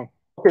want to know.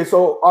 Okay,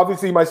 so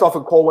obviously myself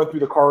and Cole went through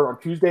the card on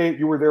Tuesday.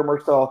 You were there,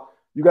 Marcel.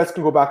 You guys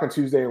can go back on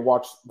Tuesday and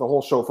watch the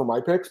whole show for my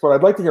picks, but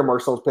I'd like to hear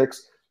Marcel's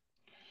picks.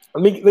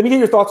 Let me get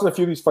your thoughts on a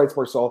few of these fights,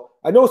 Marcel.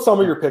 I know some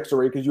of your picks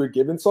already because you had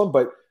given some,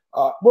 but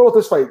what about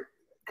this fight?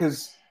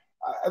 Because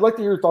I'd like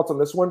to hear your thoughts on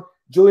this one.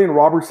 Jillian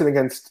Robertson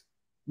against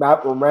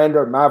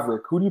Miranda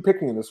Maverick. Who are you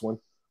picking in this one?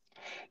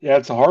 Yeah,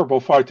 it's a horrible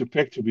fight to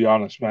pick, to be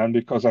honest, man,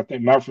 because I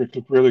think Maverick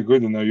looked really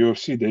good in the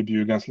UFC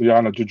debut against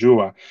Liana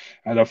Jojua.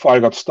 And the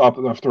fight got stopped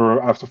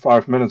after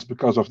 5 minutes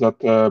because of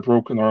that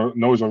broken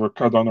nose or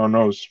cut on her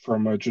nose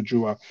from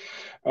Jojua.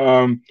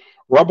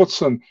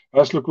 Robertson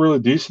has looked really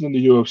decent in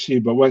the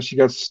UFC, but when she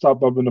gets to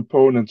stop up an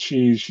opponent,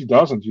 she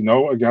doesn't,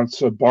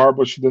 Against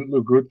Barber, she didn't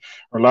look good.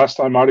 Her last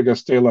time out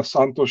against Taylor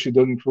Santos, she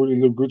didn't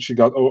really look good. She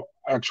got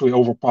actually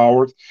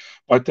overpowered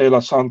by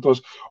Taylor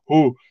Santos,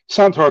 who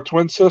sent her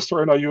twin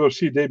sister in her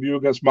UFC debut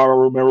against Mara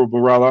Romero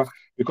Borella,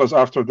 because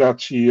after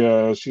that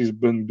she's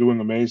been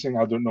doing amazing.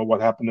 I don't know what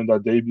happened in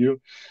that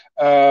debut.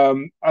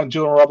 And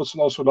Jillian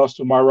Robertson also lost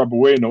to Mayra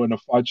Bueno in a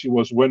fight she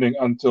was winning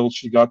until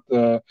she got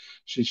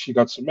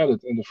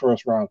submitted in the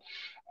first round.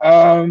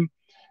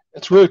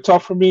 It's really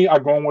tough for me.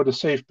 I'm going with a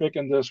safe pick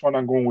in this one.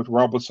 I'm going with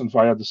Robertson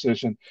via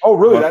decision. Oh,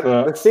 really? But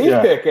The safe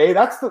yeah, pick, eh?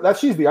 That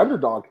she's the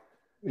underdog.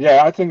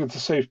 yeah, I think it's a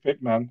safe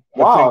pick, man. I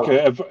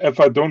think Wow. if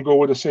I don't go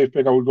with a safe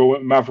pick, I would go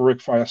with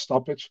Maverick via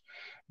stoppage.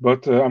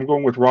 But I'm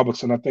going with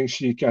Robertson. I think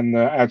she can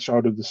edge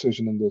out a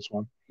decision in this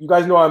one. You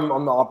guys know I'm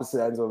on the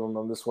opposite ends of them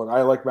on this one.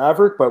 I like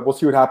Maverick, but we'll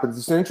see what happens.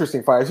 It's an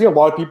interesting fight. I see a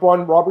lot of people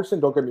on Robertson.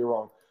 Don't get me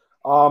wrong.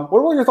 What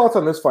were your thoughts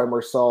on this fight,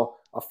 Marcel?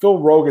 Phil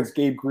Rowe against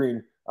Gabe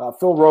Green.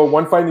 Phil Rowe,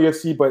 one fight in the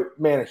UFC, but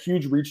man, a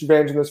huge reach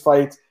advantage in this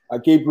fight.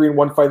 Gabe Green,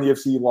 one fight in the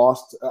UFC,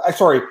 lost.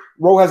 Sorry,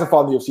 Rowe hasn't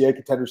fought in the UFC, a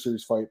contender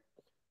series fight.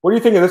 What do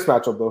you think of this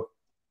matchup, though?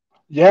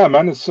 Yeah,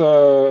 man, it's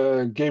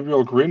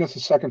Gabriel Green. It's the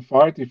second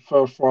fight. He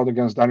first fought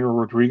against Daniel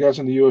Rodriguez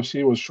in the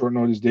UFC. It was short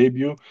notice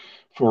debut.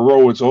 For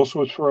Rowe, it's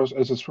also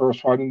his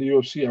first fight in the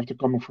UFC after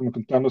coming from a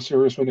contender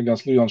series win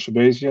against Leon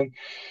Shabazian.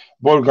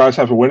 Both guys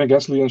have a win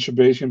against Leon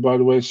Shabazian, by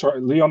the way. Sorry,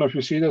 Leon, if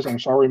you see this, I'm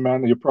sorry,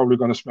 man. You're probably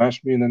going to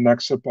smash me in the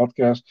next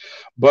podcast.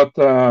 But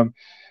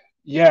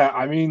yeah,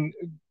 I mean,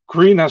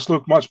 Green has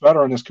looked much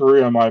better in his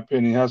career, in my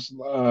opinion. He has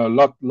a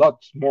lot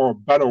more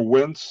better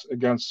wins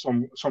against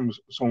some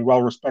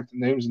well respected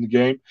names in the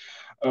game.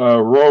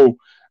 Rowe,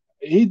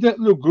 he did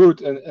look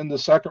good in the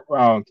second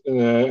round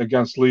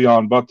against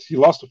Leon, but he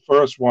lost the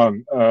first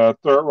one.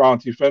 Third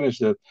round, he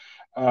finished it.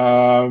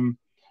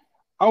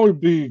 I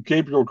would be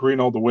Gabriel Green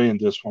all the way in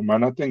this one,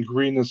 man. I think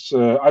Green is,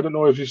 I don't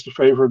know if he's the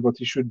favorite, but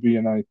he should be,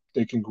 and I'm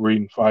taking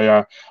Green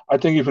via, I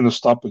think even a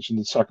stoppage in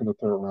the second or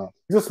third round.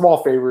 He's a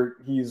small favorite.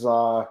 He's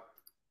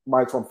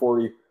minus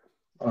 140.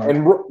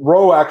 And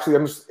Rowe,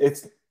 actually,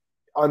 it's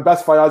on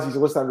Best Fight Odds, he's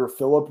listed under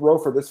Philip Rowe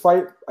for this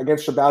fight.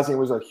 Against Shabazian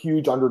was a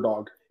huge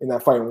underdog in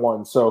that fight and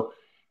won. So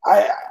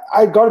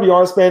I got to be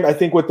honest, man. I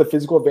think with the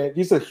physical advantage,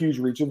 he's a huge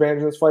reach advantage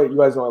in this fight. You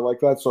guys know I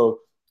like that. So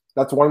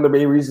that's one of the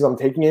main reasons I'm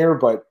taking here.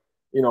 But,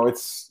 you know,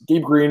 it's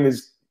Gabe Green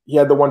he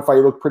had the one fight,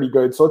 he looked pretty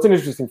good. So it's an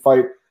interesting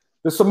fight.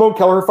 The Simone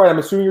Kelleher fight, I'm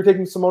assuming you're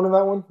taking Simone in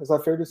that one. Is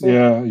that fair to say?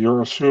 Yeah,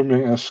 you're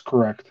assuming is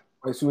correct.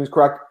 I assume he's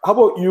correct. How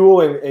about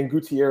Ewell and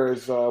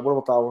Gutierrez? What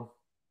about that one?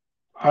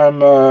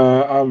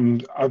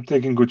 I'm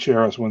taking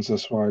Gutierrez wins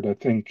this fight. I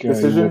think he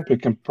will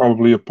pick him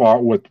probably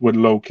apart with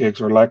low kicks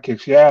or leg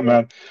kicks. Yeah,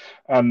 man,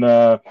 and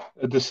a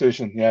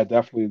decision. Yeah,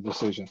 definitely a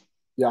decision.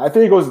 Yeah, I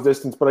think he goes the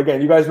distance. But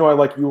again, you guys know I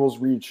like Ewell's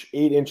reach,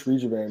 8-inch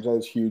reach advantage. That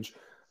is huge.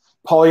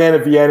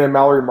 Polyana Viana and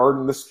Mallory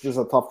Martin. This is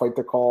a tough fight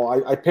to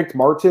call. I picked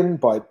Martin,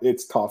 but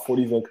it's tough. What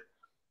do you think?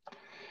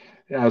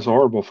 Yeah, it's a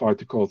horrible fight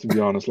to call, to be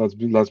honest. Let's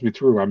be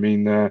true. I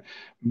mean,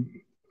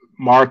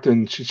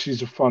 Martin,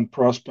 she's a fun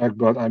prospect,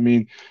 but I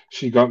mean,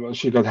 she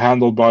got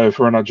handled by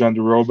Verna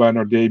Jandiroba in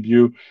her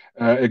debut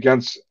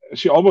against.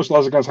 She almost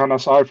lost against Hannah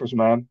Cifers,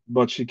 man,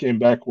 but she came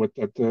back with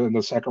that in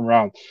the second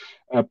round.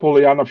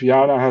 Polyana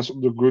Viana has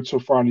looked good so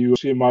far in the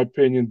UFC, in my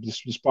opinion,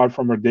 despite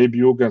from her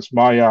debut against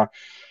Maya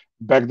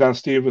Bagdan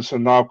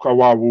Stevenson, now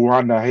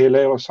Kawawana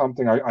Hele or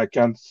something. I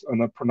can't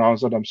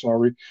pronounce it. I'm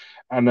sorry.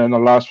 And then the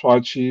last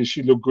fight,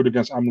 she looked good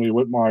against Emily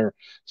Whitmire.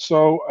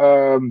 So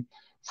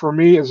for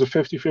me, it's a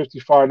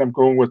 50-50 fight. I'm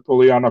going with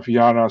Polyana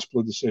Viana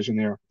split decision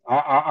here.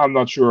 I'm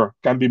not sure.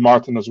 Can be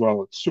Martin as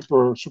well. It's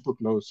super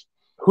close.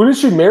 Who did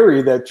she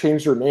marry that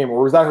changed her name,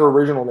 or was that her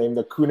original name,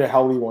 the Kuna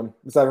Helly one?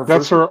 Is that her?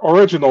 That's her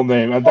original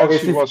name, and then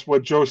she was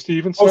with Joe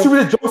Stevenson. Oh, she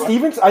was with Joe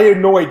Stevens. I had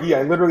no idea.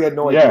 I literally had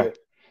no idea.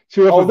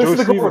 She was this is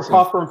the girl from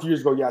Tough from a few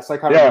years ago. Yes, I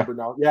kind of remember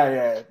now.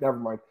 Yeah. Never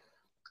mind.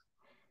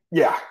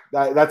 Yeah,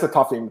 that's a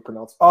tough name to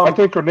pronounce. I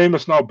think her name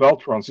is now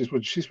Beltran.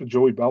 She's with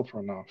Joey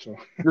Beltran now. So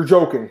you're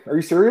joking? Are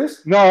you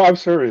serious? No, I'm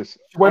serious.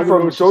 She went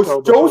from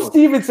Joe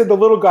Stevenson, the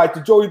little guy,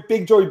 to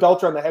Big Joey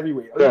Beltran, the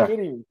heavyweight. Are you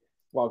kidding me?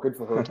 Wow, good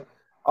for her.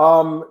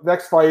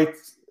 Next fight,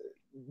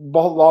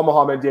 Bilal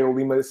Muhammad, Diego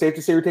Lima. Is it safe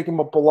to say you're taking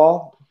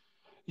Bilal?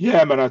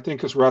 Yeah, man. I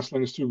think his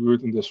wrestling is too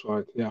good in this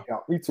fight. Yeah,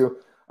 me too.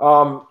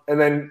 And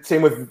then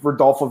same with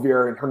Rodolfo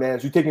Vieira and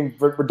Hernandez. You taking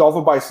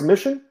Rodolfo by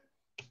submission?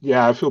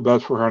 Yeah, I feel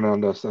bad for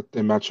Hernandez that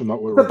they match him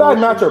up with. It's a bad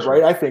matchup,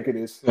 right? I think it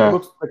is. Yeah. It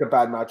looks like a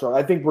bad matchup.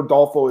 I think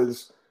Rodolfo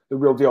is the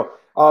real deal.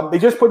 They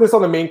just put this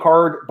on the main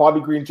card. Bobby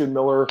Green, Jim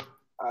Miller.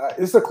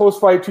 This is a close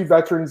fight. Two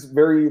veterans,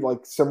 very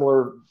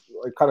similar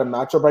kind of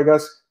matchup, I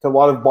guess, to a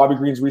lot of Bobby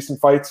Green's recent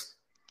fights.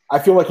 I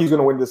feel like he's going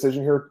to win the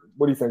decision here.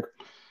 What do you think?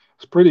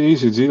 It's pretty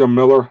easy. It's either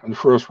Miller in the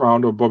first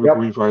round or Bobby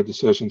Green via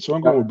decision. So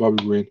I'm going with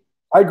Bobby Green.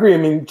 I agree. I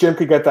mean, Jim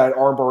could get that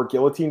armbar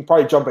guillotine,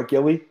 probably jump at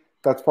Gilly.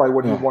 That's probably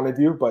what he'd want to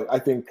do. But I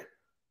think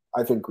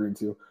Green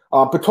too.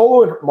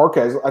 Patolo and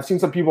Marquez. I've seen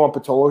some people on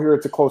Patolo here.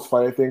 It's a close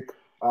fight, I think.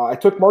 I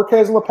took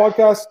Marquez on the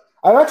podcast.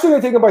 I'm actually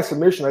going to take him by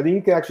submission. I think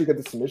he can actually get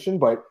the submission,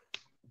 but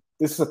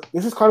this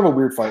is kind of a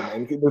weird fight,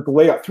 man. The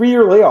layoff,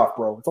 3-year layoff,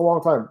 bro. It's a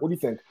long time. What do you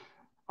think?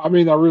 I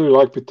mean, I really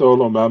like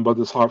Patolo, man, but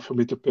it's hard for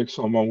me to pick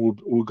someone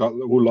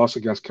who lost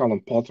against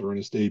Callan Potter in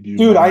his debut.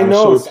 Dude, man. I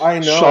know.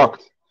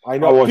 Shocked. I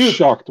know. I was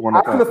shocked when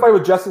after the fight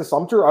with Justin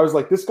Sumter, I was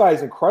like, this guy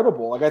is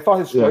incredible. Like, I thought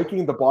his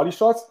striking, the body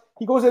shots,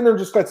 he goes in there and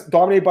just gets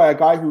dominated by a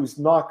guy who's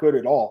not good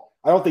at all.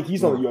 I don't think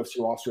he's on the UFC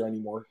roster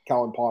anymore,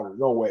 Callan Potter.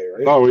 No way,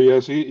 right? No, he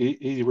is.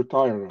 He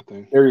retired, I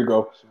think. There you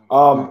go.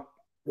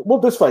 well,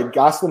 this fight,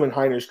 Gastelum and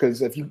Heinisch,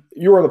 because if you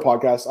were on the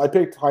podcast, I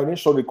picked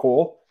Heinisch, so did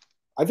Cole.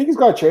 I think he's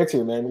got a chance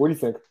here, man. What do you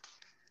think?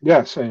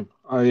 Yeah, same.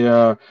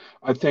 I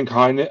think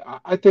Heine.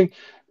 I think,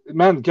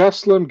 man,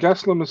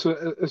 Gaslam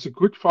is a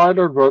good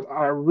fighter, but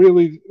I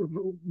really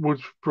would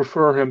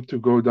prefer him to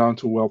go down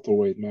to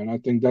welterweight, man. I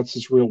think that's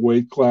his real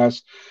weight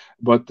class,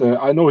 but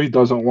I know he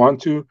doesn't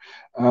want to.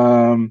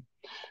 Um,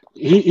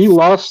 he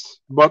lost,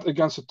 but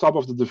against the top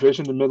of the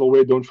division, the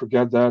middleweight. Don't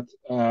forget that.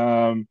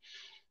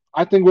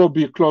 I think will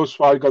be a close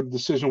fight. Got a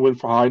decision win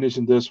for Heinisch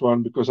in this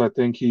one because I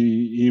think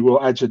he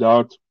will edge it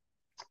out,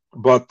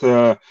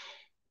 but.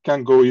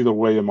 Can go either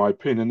way, in my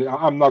opinion.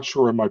 I'm not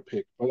sure in my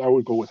pick, but I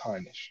would go with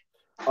Heinisch.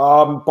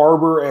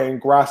 Barber and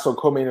Grasso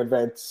co-main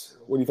event.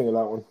 What do you think of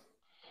that one?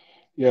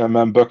 Yeah,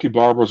 man, Bucky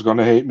Barber's going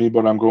to hate me,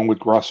 but I'm going with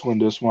Grasso in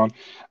this one.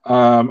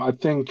 I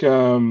think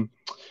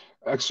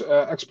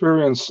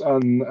experience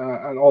and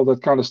all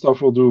that kind of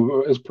stuff will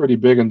do is pretty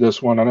big in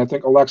this one. And I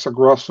think Alexa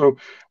Grasso,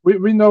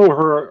 we know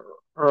her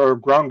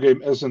ground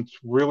game isn't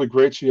really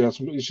great.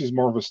 She's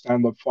more of a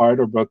stand-up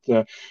fighter, but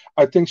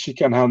I think she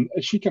can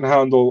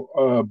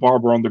handle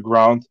Barber on the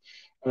ground.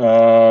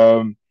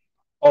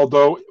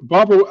 Although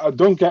Barber,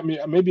 don't get me,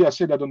 maybe I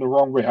say that in the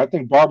wrong way. I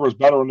think Barber is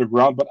better on the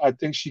ground, but I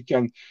think she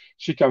can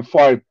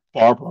fight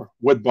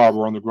with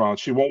Barber on the ground.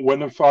 She won't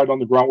win a fight on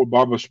the ground with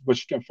Barber, but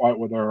she can fight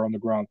with her on the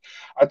ground.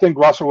 I think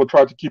Grasso will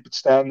try to keep it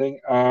standing.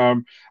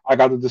 I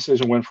got a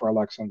decision win for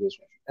Alexa on this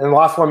one. And the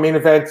last one, main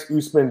event,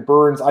 Usman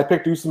Burns. I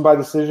picked Usman by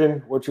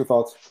decision. What's your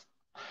thoughts?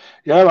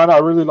 Yeah, man, I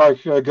really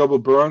like Gilbert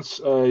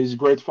Burns. He's a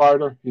great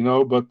fighter,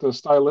 but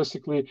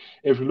stylistically,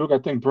 if you look, I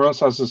think Burns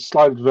has a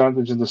slight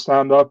advantage in the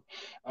stand-up.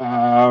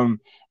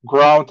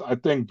 Ground, I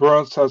think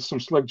Burns has some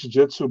slick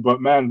jiu-jitsu,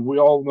 but man, we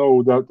all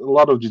know that a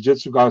lot of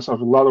jiu-jitsu guys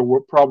have a lot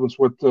of problems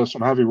with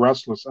some heavy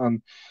wrestlers,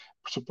 and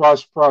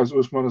surprise, surprise,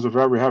 Usman is a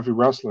very heavy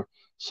wrestler.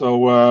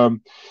 So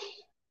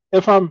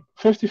if I'm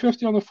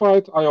 50-50 on the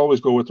fight, I always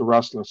go with the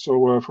wrestler.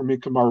 So for me,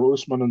 Kamaru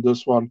Usman in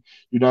this one,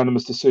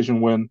 unanimous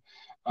decision win.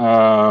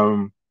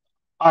 I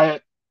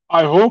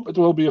hope it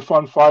will be a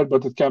fun fight,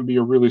 but it can be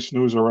a really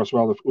snoozer as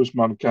well if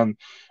Usman can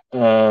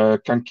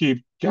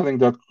keep getting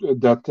that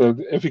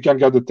if he can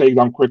get the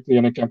takedown quickly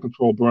and he can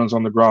control Burns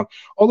on the ground.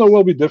 Although it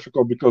will be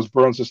difficult because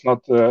Burns is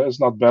not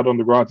bad on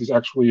the ground. He's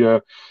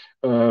actually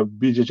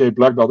BJJ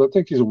black belt. I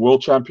think he's a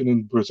world champion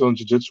in Brazilian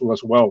Jiu-Jitsu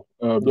as well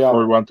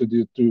before he went to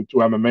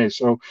MMA.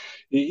 So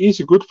he's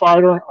a good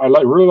fighter. I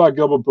really like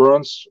Gilbert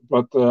Burns,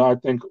 but I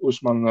think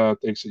Usman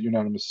takes a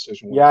unanimous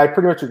decision. Yeah, I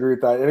pretty much agree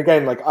with that. And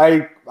again, like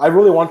I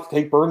really want to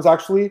take Burns.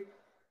 Actually,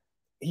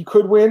 he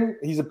could win.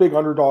 He's a big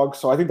underdog,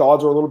 so I think the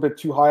odds are a little bit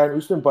too high on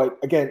Usman. But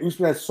again,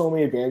 Usman has so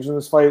many advantages in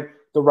this fight: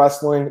 the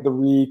wrestling, the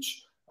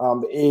reach,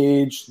 the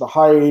age, the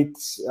height,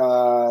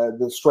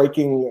 the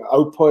striking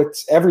output,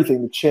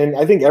 everything, the chin.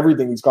 I think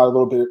everything he's got a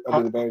little bit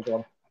of an advantage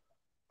on.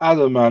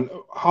 Adam, man,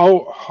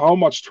 how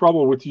much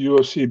trouble would the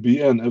UFC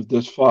be in if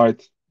this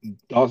fight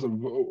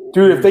doesn't?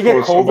 Dude, if they get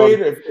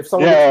COVID, if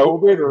someone gets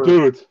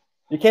COVID,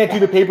 you can't do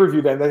the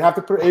pay-per-view then. They have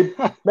to put it.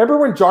 Remember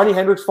when Johnny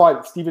Hendricks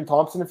fought Stephen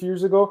Thompson a few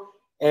years ago?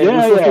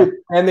 And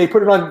and they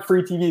put it on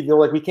free TV. They're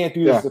like, we can't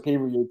do this as a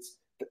pay-per-view.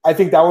 I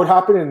think that would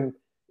happen, and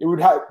it would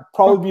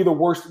probably be the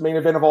worst main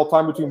event of all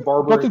time between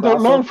Barber and Grasso. But they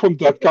don't learn from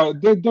that kind.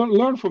 They don't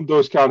learn from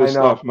those kind of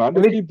stuff, man.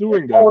 They keep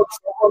doing that.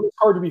 It's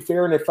hard to be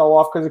fair, and it fell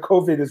off because of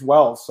COVID as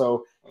well.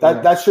 So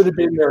that should have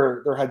been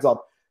their heads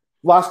up.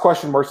 Last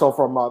question, Marcel,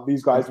 from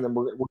these guys, and then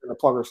we're going to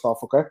plug our stuff,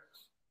 okay?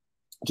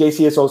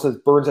 JCSO says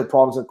Burns had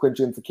problems in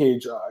clinching into the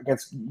cage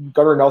against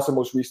Gunnar Nelson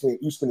most recently.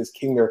 Usman is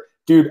king there.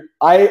 Dude,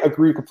 I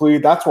agree completely.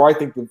 That's where I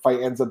think the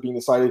fight ends up being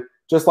decided,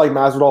 just like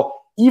Masvidal.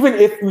 Even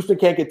if Usman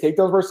can't get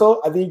takedowns,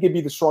 Marcel, I think he could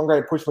be the strong guy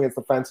and push him against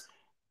the fence.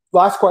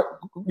 Last question.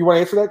 You want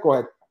to answer that? Go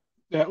ahead.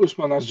 Yeah,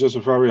 Usman has just a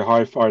very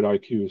high fight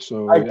IQ,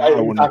 so I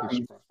wouldn't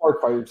be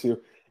smart fighter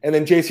too. And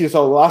then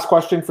JCSO, last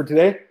question for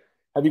today.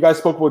 Have you guys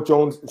spoken with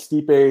Jones and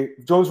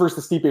Stipe? Jones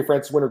versus Stipe,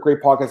 Francis winner.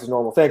 Great podcast as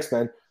normal. Thanks,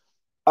 man.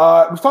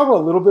 We've talked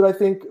about a little bit, I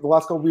think, the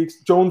last couple of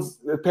weeks. Jones,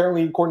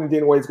 apparently, according to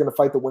Dana White, is going to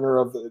fight the winner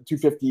of the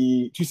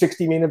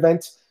 260 main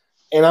event.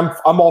 And I'm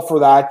all for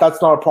that.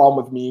 That's not a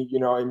problem with me. You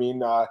know what I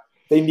mean?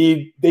 They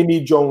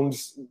need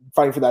Jones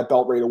fighting for that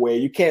belt right away.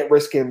 You can't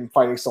risk him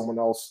fighting someone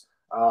else.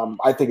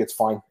 I think it's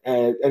fine.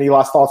 And any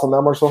last thoughts on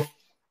that, Marcel?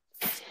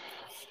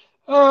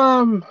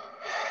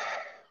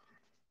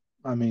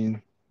 I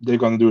mean, they're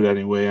going to do it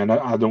anyway, and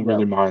I don't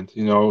really mind.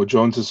 You know,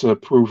 Jones is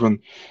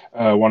proven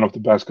one of the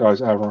best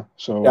guys ever.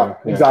 So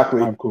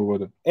exactly. I'm cool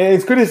with it. And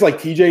as good as like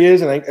TJ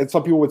is, and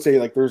some people would say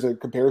like there's a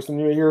comparison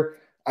here.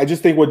 I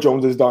just think what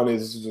Jones has done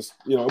is just,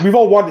 you know, we've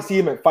all wanted to see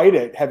him fight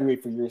at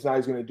heavyweight for years. Now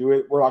he's going to do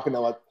it. We're not going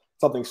to let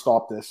something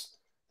stop this.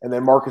 And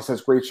then Marcus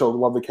says, great show.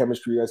 Love the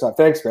chemistry you guys have.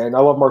 Thanks, man. I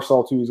love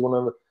Marcel too. He's one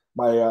of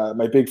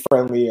my big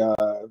friendly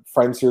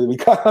friends here that we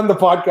got on the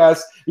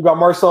podcast. We got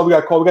Marcel, we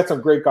got Cole, we got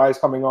some great guys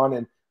coming on,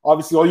 and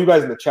obviously all you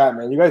guys in the chat,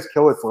 man. You guys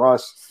kill it for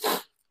us.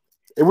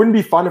 It wouldn't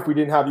be fun if we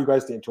didn't have you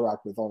guys to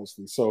interact with,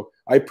 honestly. So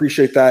I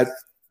appreciate that.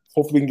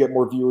 Hopefully we can get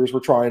more viewers.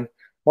 We're trying.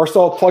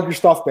 Marcel, plug your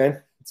stuff,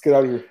 man. Let's get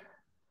out of here.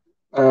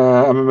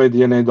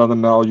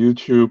 MMADNA.nl,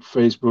 YouTube,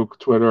 Facebook,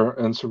 Twitter,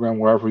 Instagram,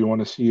 wherever you want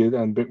to see it,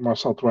 and Big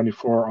Marcel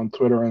 24 on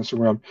Twitter,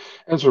 Instagram.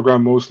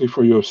 Instagram mostly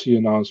for UFC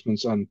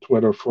announcements, and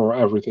Twitter for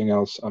everything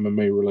else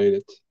MMA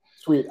related.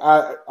 Sweet.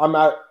 I'm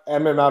at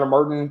Adam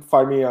Martin.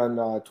 Find me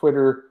on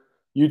Twitter,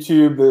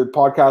 YouTube. The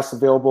podcast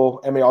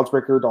available,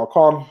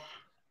 MMAoddsbreaker.com,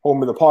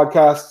 home of the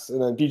podcasts,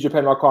 and then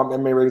djpen.com,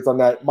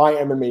 MMAratings.net,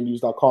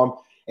 mymmanews.com.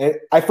 And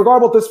I forgot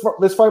about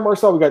this fight,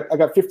 Marcel. I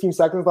got 15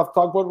 seconds left to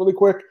talk about it really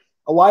quick.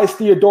 Elias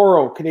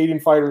Theodorou, Canadian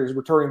fighter, is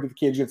returning to the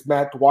cage against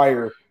Matt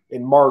Dwyer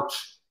in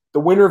March. The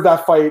winner of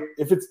that fight,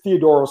 if it's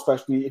Theodorou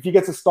especially, if he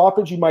gets a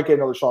stoppage, he might get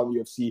another shot in the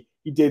UFC.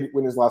 He did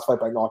win his last fight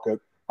by knockout.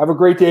 Have a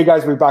great day,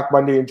 guys. We'll be back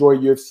Monday. Enjoy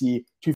UFC